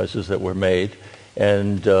sacrifices that were made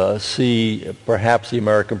and see perhaps the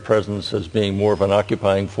American presence as being more of an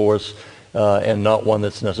occupying force and not one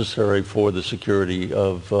that's necessary for the security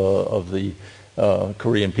of the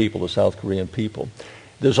Korean people, the South Korean people.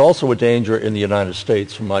 There's also a danger in the United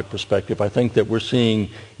States from my perspective. I think that we're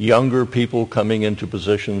seeing younger people coming into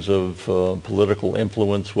positions of political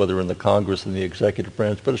influence, whether in the Congress and the executive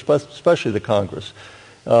branch, but especially the Congress,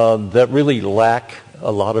 that really lack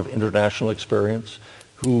a lot of international experience,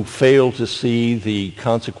 who fail to see the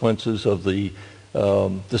consequences of the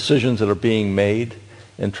decisions that are being made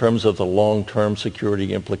in terms of the long-term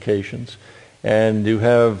security implications. And you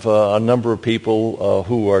have a number of people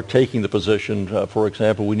who are taking the position, for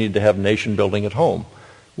example, we need to have nation building at home.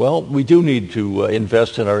 Well, we do need to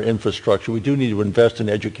invest in our infrastructure. We do need to invest in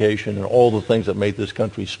education and all the things that make this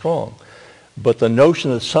country strong. But the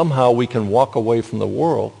notion that somehow we can walk away from the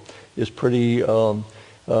world is pretty,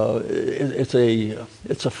 it's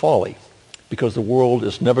a folly, because the world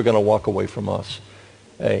is never going to walk away from us.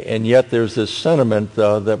 And yet there's this sentiment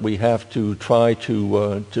that we have to try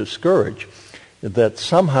to discourage, that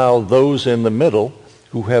somehow those in the middle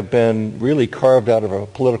who have been really carved out of a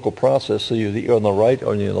political process, so you're on the right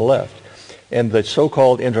or you're on the left, and the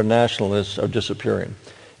so-called internationalists are disappearing.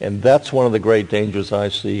 And that's one of the great dangers I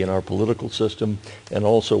see in our political system, and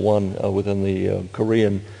also one within the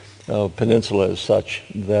Korean peninsula as such,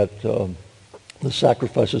 that the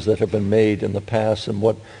sacrifices that have been made in the past and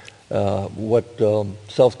what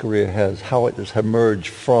South Korea has, how it has emerged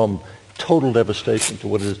from total devastation to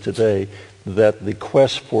what it is today, that the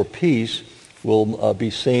quest for peace will be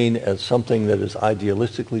seen as something that is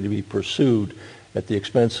idealistically to be pursued at the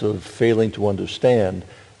expense of failing to understand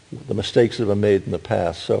the mistakes that have been made in the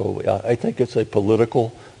past. So I think it's a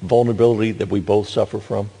political vulnerability that we both suffer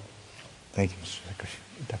from. Thank you, Mr. Secretary.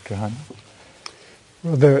 Dr. Han?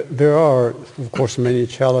 Well, there are, of course, many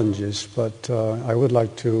challenges, but I would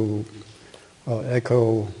like to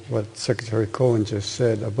echo what Secretary Cohen just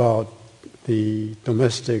said about the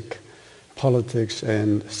domestic politics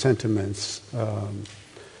and sentiments.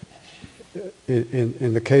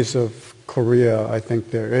 In the case of Korea, I think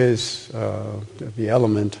there is the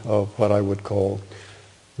element of what I would call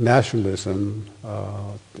nationalism,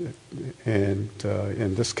 and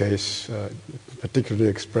in this case, particularly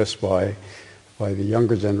expressed by the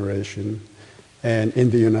younger generation. And in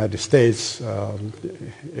the United States,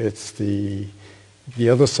 it's the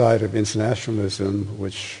other side of internationalism,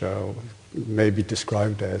 which may be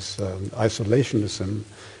described as isolationism,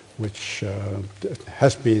 which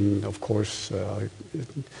has been, of course,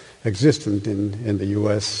 existent in the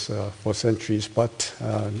U.S. For centuries, but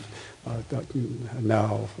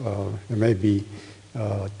now it may be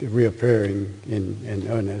reappearing in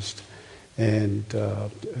earnest. And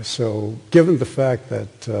so given the fact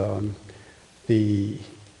that the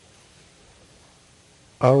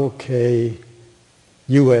ROK-U.S.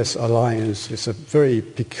 alliance is a very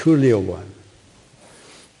peculiar one,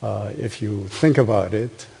 if you think about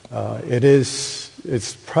it, it is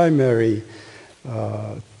its primary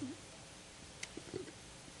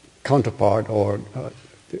counterpart, or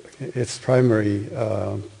its primary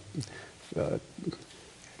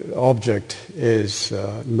object is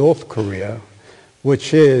North Korea,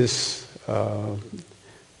 which is,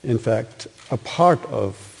 in fact, a part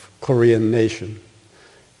of Korean nation.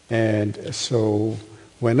 And so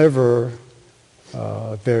whenever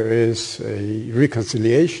there is a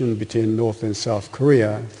reconciliation between North and South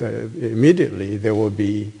Korea, immediately there will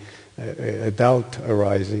be a doubt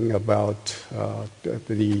arising about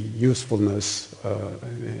the usefulness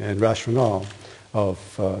and rationale of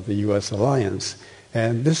the U.S. alliance.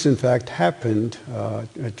 And this, in fact, happened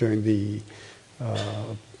during the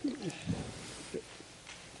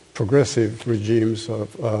progressive regimes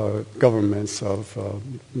of governments of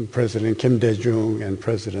President Kim Dae-jung and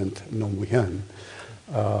President Roh Moo-hyun.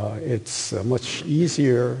 It's much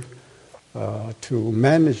easier to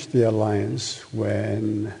manage the alliance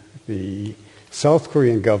when the South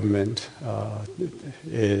Korean government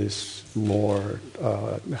is more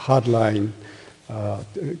hardline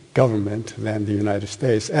government than the United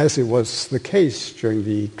States, as it was the case during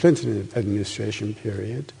the Clinton administration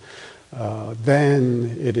period.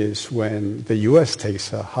 Then it is when the U.S.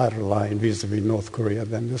 takes a harder line vis-a-vis North Korea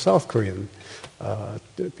than the South Korean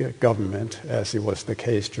government, as it was the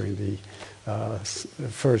case during the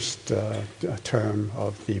first term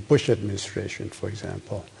of the Bush administration, for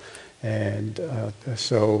example. And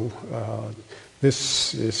so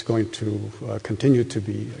this is going to continue to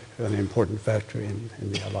be an important factor in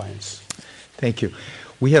the alliance. Thank you.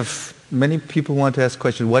 We have many people who want to ask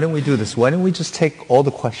questions. Why don't we do this? Why don't we just take all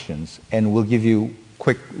the questions and we'll give you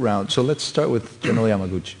quick round. So let's start with General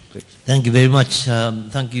Yamaguchi, please. Thank you very much.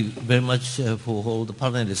 Thank you very much for all the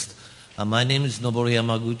panelists. My name is Noboru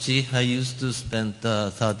Yamaguchi. I used to spend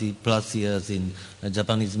 30 plus years in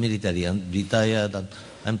Japanese military and retired. And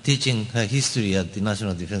I'm teaching history at the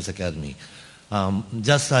National Defense Academy.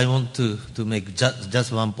 Just I want to make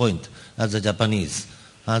just one point as a Japanese.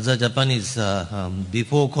 As a Japanese,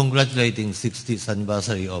 before congratulating 60th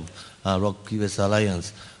anniversary of ROK-US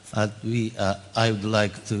Alliance, I would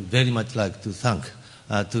like to very much like to thank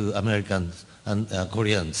to Americans and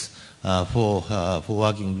Koreans for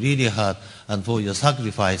working really hard and for your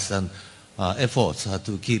sacrifice and efforts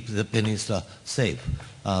to keep the peninsula safe,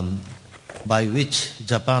 by which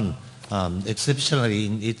Japan, exceptionally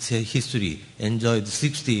in its history, enjoyed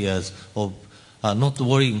 60 years of not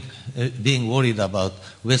being worried about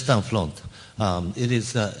Western Front. It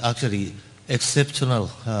is actually exceptional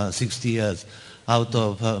 60 years out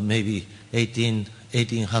of maybe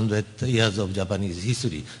 1800 years of Japanese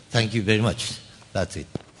history. Thank you very much. That's it.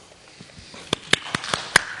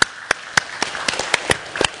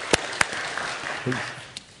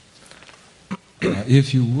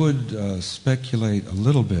 If you would speculate a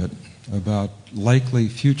little bit about likely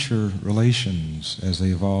future relations as they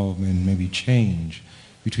evolve and maybe change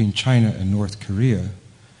between China and North Korea,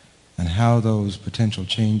 and how those potential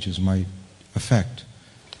changes might affect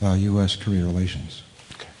U.S.-Korea relations.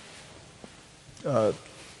 Okay.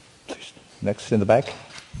 Next in the back.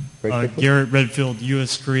 Garrett Redfield,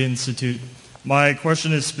 U.S.-Korea Institute. My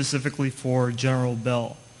question is specifically for General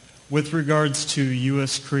Bell. With regards to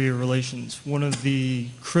U.S.-Korea relations, one of the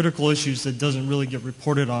critical issues that doesn't really get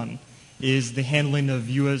reported on is the handling of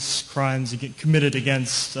U.S. crimes committed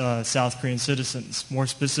against South Korean citizens, more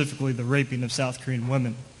specifically the raping of South Korean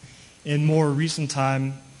women. In more recent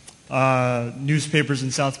time, newspapers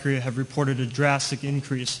in South Korea have reported a drastic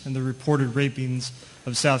increase in the reported rapings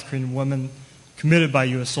of South Korean women committed by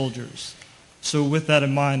U.S. soldiers. So with that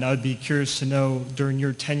in mind, I would be curious to know during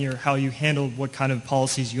your tenure how you handled what kind of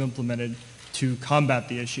policies you implemented to combat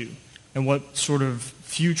the issue and what sort of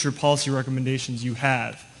future policy recommendations you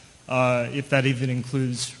have, if that even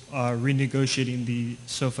includes renegotiating the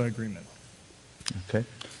SOFA agreement. Okay.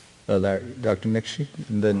 Dr. Nixie,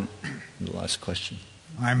 and then the last question.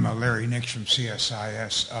 I'm Larry Nix from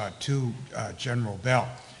CSIS. To General Bell,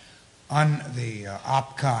 on the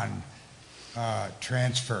OPCON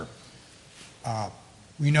transfer,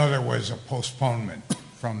 we know there was a postponement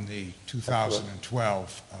from the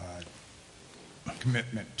 2012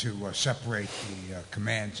 commitment to separate the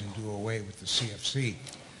commands and do away with the CFC.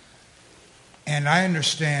 And I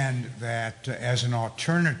understand that as an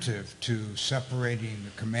alternative to separating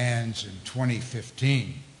the commands in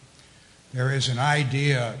 2015, there is an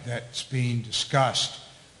idea that's being discussed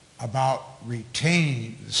about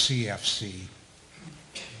retaining the CFC,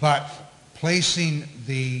 but placing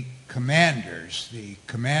the commanders, the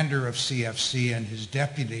commander of CFC and his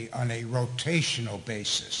deputy, on a rotational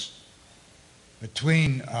basis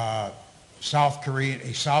between a South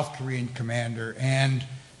Korean commander and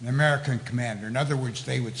an American commander. In other words,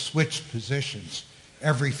 they would switch positions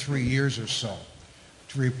every 3 years or so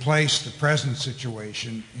to replace the present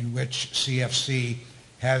situation in which CFC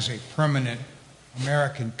has a permanent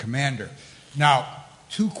American commander. Now,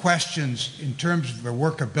 two questions in terms of the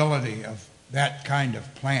workability of that kind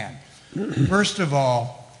of plan. First of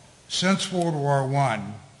all, since World War I,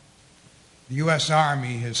 the U.S.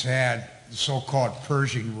 Army has had the so-called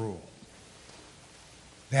Pershing Rule,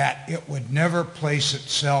 that it would never place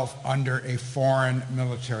itself under a foreign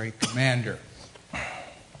military commander.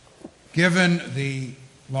 Given the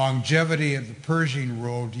longevity of the Pershing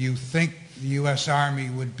Rule, do you think the U.S. Army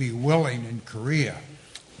would be willing in Korea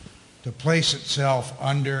to place itself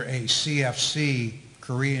under a CFC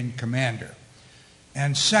Korean commander?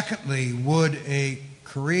 And secondly, would a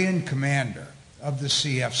Korean commander of the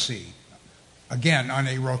CFC, again on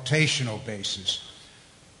a rotational basis,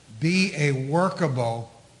 be a workable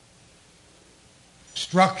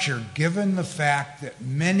structure given the fact that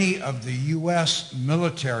many of the U.S.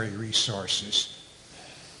 military resources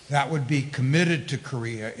that would be committed to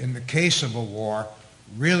Korea in the case of a war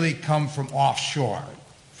really come from offshore,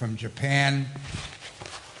 from Japan,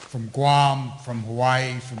 from Guam, from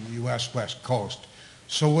Hawaii, from the U.S. West Coast.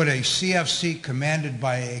 So would a CFC commanded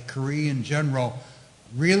by a Korean general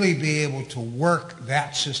really be able to work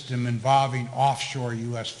that system involving offshore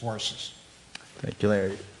U.S. forces? Thank you,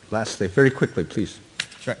 Larry. Lastly, very quickly, please.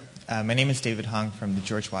 Sure. My name is David Hong from the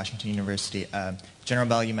George Washington University. General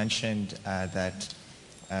Bell, you mentioned our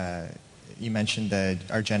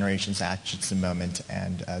generation's actions at the moment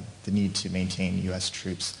and the need to maintain U.S.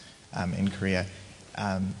 troops in Korea.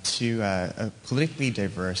 To a politically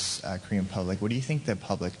diverse Korean public, what do you think the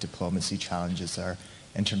public diplomacy challenges are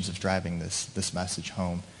in terms of driving this message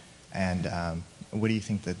home? And what do you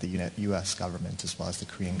think that the U.S. government, as well as the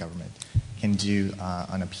Korean government, can do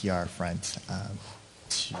on a PR front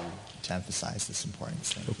to emphasize this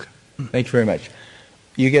importance? Okay. Thank you very much.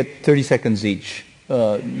 You get 30 seconds each.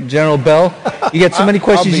 General Bell, you get so many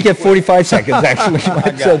questions, you get 45 seconds, actually.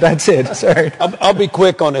 So that's it. Sorry. I'll be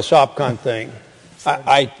quick on this OPCON thing.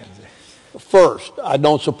 First, I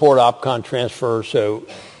don't support OPCON transfer, so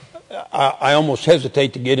I almost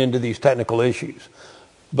hesitate to get into these technical issues.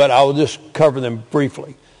 But I will just cover them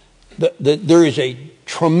briefly. There is a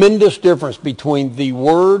tremendous difference between the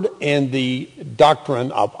word and the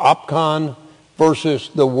doctrine of OPCON versus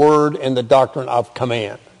the word and the doctrine of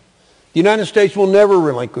command. The United States will never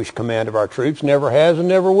relinquish command of our troops, never has and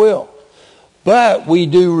never will. But we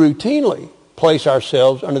do routinely place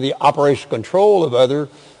ourselves under the operational control of other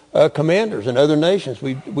commanders in other nations.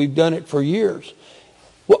 We've done it for years.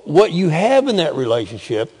 What you have in that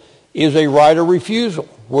relationship is a right of refusal,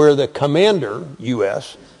 where the commander,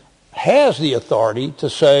 U.S., has the authority to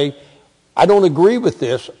say, I don't agree with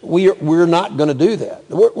this. We're not going to do that.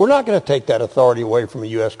 We're not going to take that authority away from a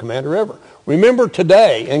U.S. commander ever. Remember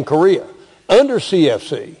today in Korea, under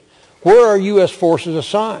CFC, where are U.S. forces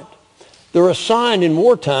assigned? They're assigned in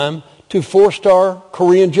wartime to four-star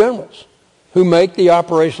Korean generals who make the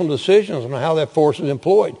operational decisions on how that force is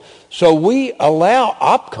employed. So we allow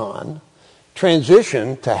OPCON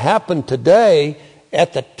transition to happen today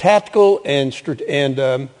at the tactical and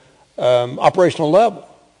operational level.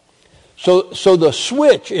 So the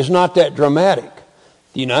switch is not that dramatic.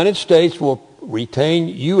 The United States will retain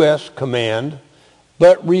U.S. command,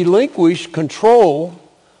 but relinquish control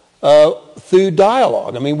through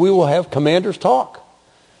dialogue. I mean, we will have commanders talk.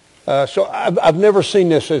 So I've never seen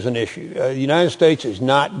this as an issue. The United States is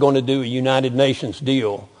not going to do a United Nations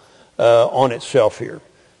deal on itself here.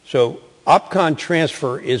 So OPCON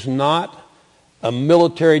transfer is not a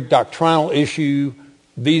military doctrinal issue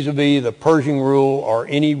vis-a-vis the Pershing Rule or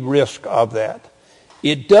any risk of that.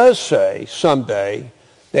 It does say someday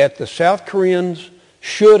that the South Koreans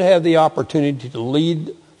should have the opportunity to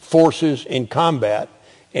lead forces in combat,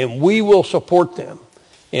 and we will support them,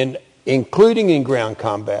 including in ground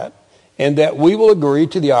combat, and that we will agree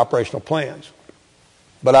to the operational plans.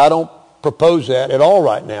 But I don't propose that at all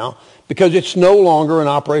right now because it's no longer an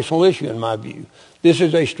operational issue in my view. This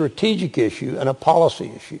is a strategic issue and a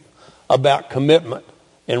policy issue about commitment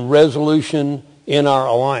and resolution in our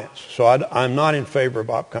alliance. So I'm not in favor of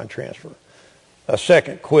OPCON transfer. a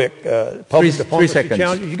second, quick. Public diplomacy 3 seconds.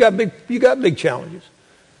 challenges. You got big challenges.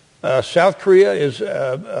 South Korea is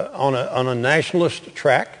on a nationalist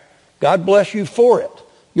track. God bless you for it.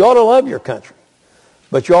 You ought to love your country.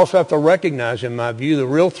 But you also have to recognize, in my view, the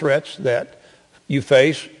real threats that you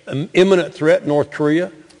face. An imminent threat, North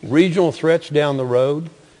Korea, regional threats down the road,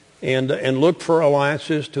 and look for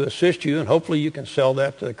alliances to assist you, and hopefully you can sell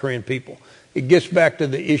that to the Korean people. It gets back to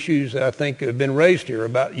the issues that I think have been raised here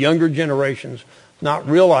about younger generations not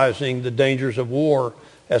realizing the dangers of war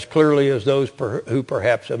as clearly as those who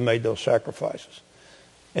perhaps have made those sacrifices.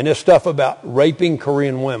 And this stuff about raping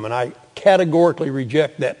Korean women, I categorically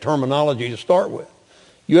reject that terminology to start with.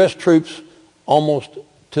 U.S. troops, almost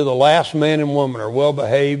to the last man and woman, are well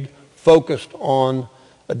behaved, focused on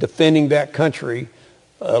defending that country,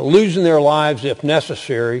 losing their lives if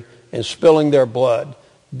necessary, and spilling their blood.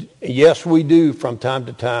 Yes, we do from time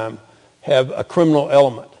to time have a criminal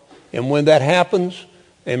element. And when that happens,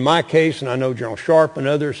 in my case, and I know General Sharp and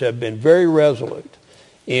others have been very resolute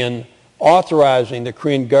in authorizing the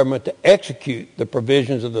Korean government to execute the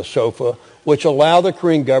provisions of the SOFA, which allow the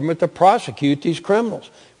Korean government to prosecute these criminals.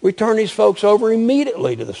 We turn these folks over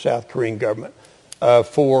immediately to the South Korean government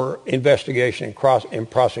for investigation and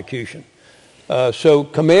prosecution. So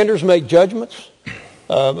commanders make judgments.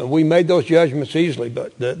 We made those judgments easily,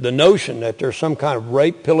 but the notion that there's some kind of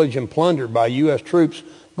rape, pillage, and plunder by U.S. troops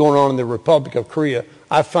going on in the Republic of Korea,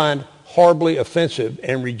 I find horribly offensive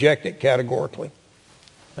and reject it categorically.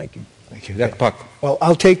 Thank you. Thank you. Dr. Park. Well,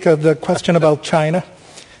 I'll take the question about China.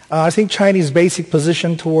 I think Chinese basic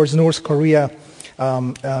position towards North Korea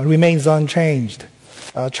remains unchanged.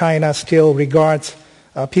 China still regards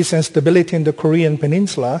peace and stability in the Korean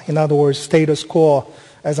Peninsula, in other words, status quo,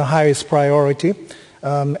 as a highest priority.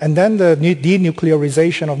 And then the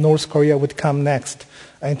denuclearization of North Korea would come next.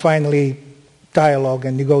 And finally, dialogue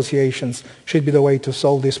and negotiations should be the way to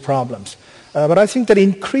solve these problems. But I think that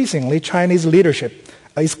increasingly Chinese leadership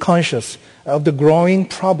is conscious of the growing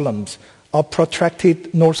problems of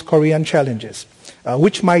protracted North Korean challenges,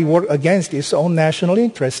 which might work against its own national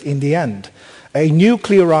interest in the end. A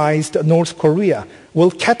nuclearized North Korea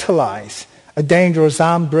will catalyze a dangerous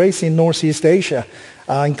arms race in Northeast Asia,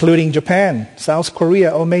 including Japan, South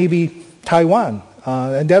Korea, or maybe Taiwan.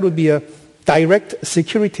 And that would be a direct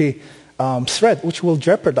security threat which will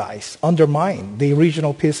jeopardize, undermine the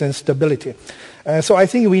regional peace and stability. So I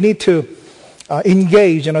think we need to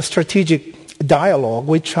engage in a strategic dialogue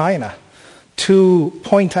with China to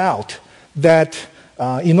point out that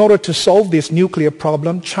in order to solve this nuclear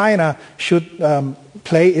problem, China should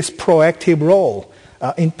play its proactive role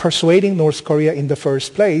in persuading North Korea in the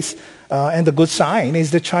first place. And the good sign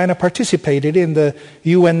is that China participated in the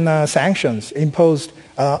UN sanctions imposed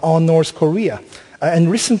on North Korea.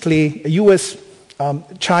 And recently,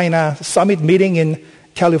 U.S.-China summit meeting in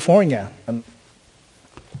California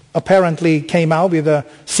apparently came out with a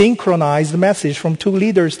synchronized message from two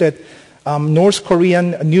leaders that North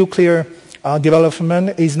Korean nuclear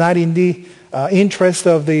development is not in the interest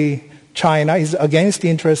of the China, is against the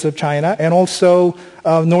interest of China, and also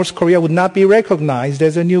North Korea would not be recognized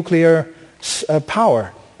as a nuclear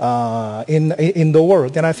power in the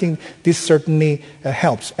world. And I think this certainly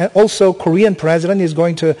helps. And also, Korean president is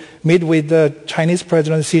going to meet with the Chinese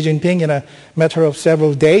President Xi Jinping in a matter of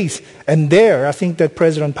several days. And there, I think that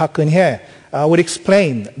President Park Geun-hye would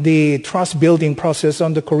explain the trust-building process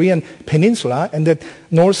on the Korean Peninsula, and that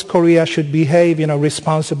North Korea should behave in a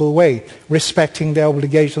responsible way, respecting their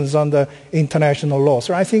obligations under international law.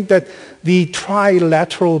 So I think that the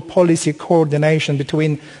trilateral policy coordination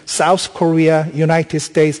between South Korea, United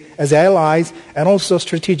States as allies, and also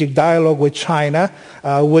strategic dialogue with China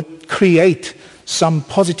would create some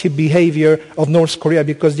positive behavior of North Korea,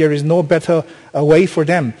 because there is no better way for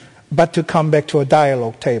them but to come back to a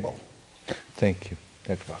dialogue table. Thank you.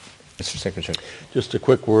 Mr. Secretary. Just a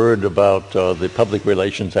quick word about the public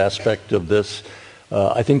relations aspect of this.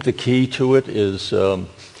 I think the key to it is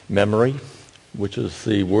memory, which is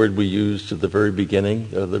the word we used at the very beginning.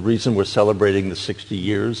 The reason we're celebrating the 60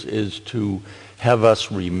 years is to have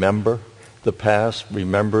us remember the past,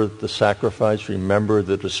 remember the sacrifice, remember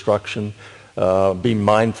the destruction, be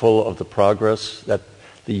mindful of the progress that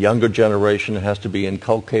the younger generation has to be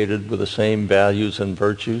inculcated with the same values and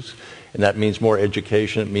virtues. And that means more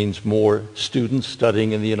education. It means more students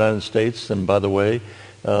studying in the United States. And by the way,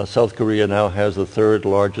 South Korea now has the third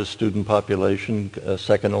largest student population,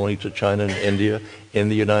 second only to China and India, in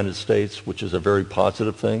the United States, which is a very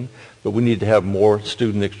positive thing. But we need to have more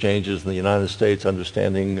student exchanges in the United States,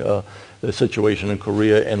 understanding the situation in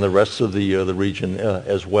Korea and the rest of the region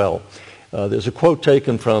as well. There's a quote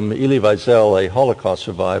taken from Elie Wiesel, a Holocaust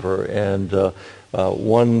survivor, and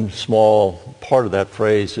one small part of that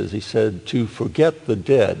phrase is he said, "To forget the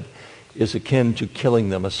dead is akin to killing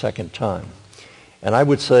them a second time." And I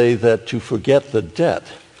would say that to forget the debt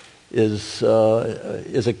is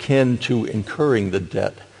akin to incurring the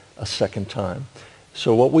debt a second time.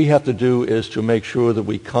 So what we have to do is to make sure that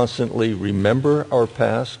we constantly remember our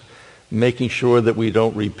past, making sure that we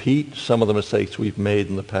don't repeat some of the mistakes we've made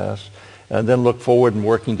in the past, and then look forward and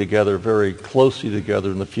working together very closely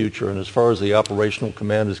together in the future. And as far as the operational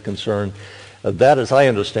command is concerned, that, as I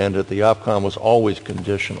understand it, the OPCOM was always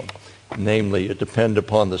conditional. Namely, it depended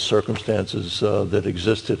upon the circumstances that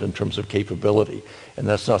existed in terms of capability. And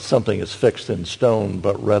that's not something that's fixed in stone,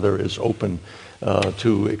 but rather is open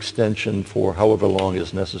to extension for however long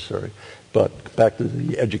is necessary. But back to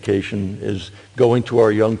the education is going to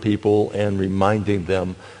our young people and reminding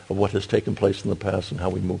them of what has taken place in the past and how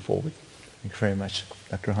we move forward. Thank you very much.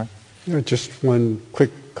 Dr. Han? Just one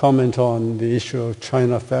quick comment on the issue of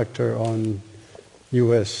China factor on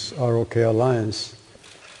U.S. ROK alliance.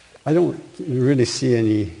 I don't really see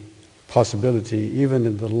any possibility, even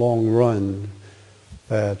in the long run,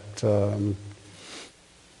 that the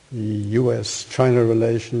U.S.-China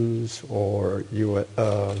relations or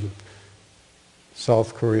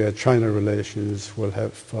South Korea-China relations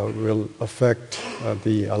will affect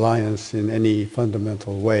the alliance in any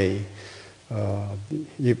fundamental way,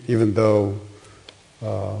 even though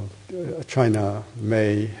China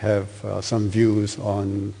may have some views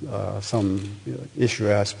on some issue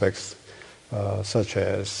aspects, such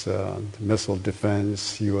as missile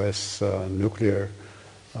defense, U.S. nuclear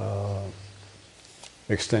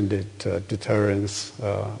extended deterrence,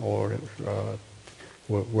 or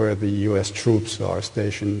where the U.S. troops are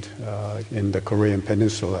stationed in the Korean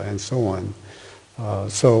Peninsula and so on.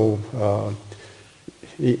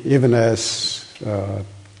 Even as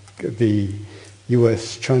the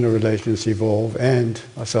U.S.-China relations evolve and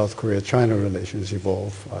South Korea-China relations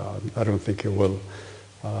evolve, I don't think it will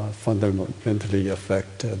fundamentally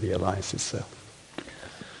affect the alliance itself.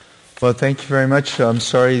 Well, thank you very much. I'm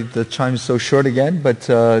sorry the time is so short again, but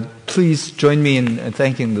please join me in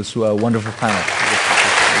thanking this wonderful panel.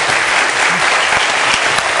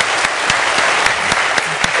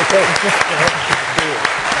 Okay.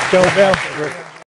 Joe Bell.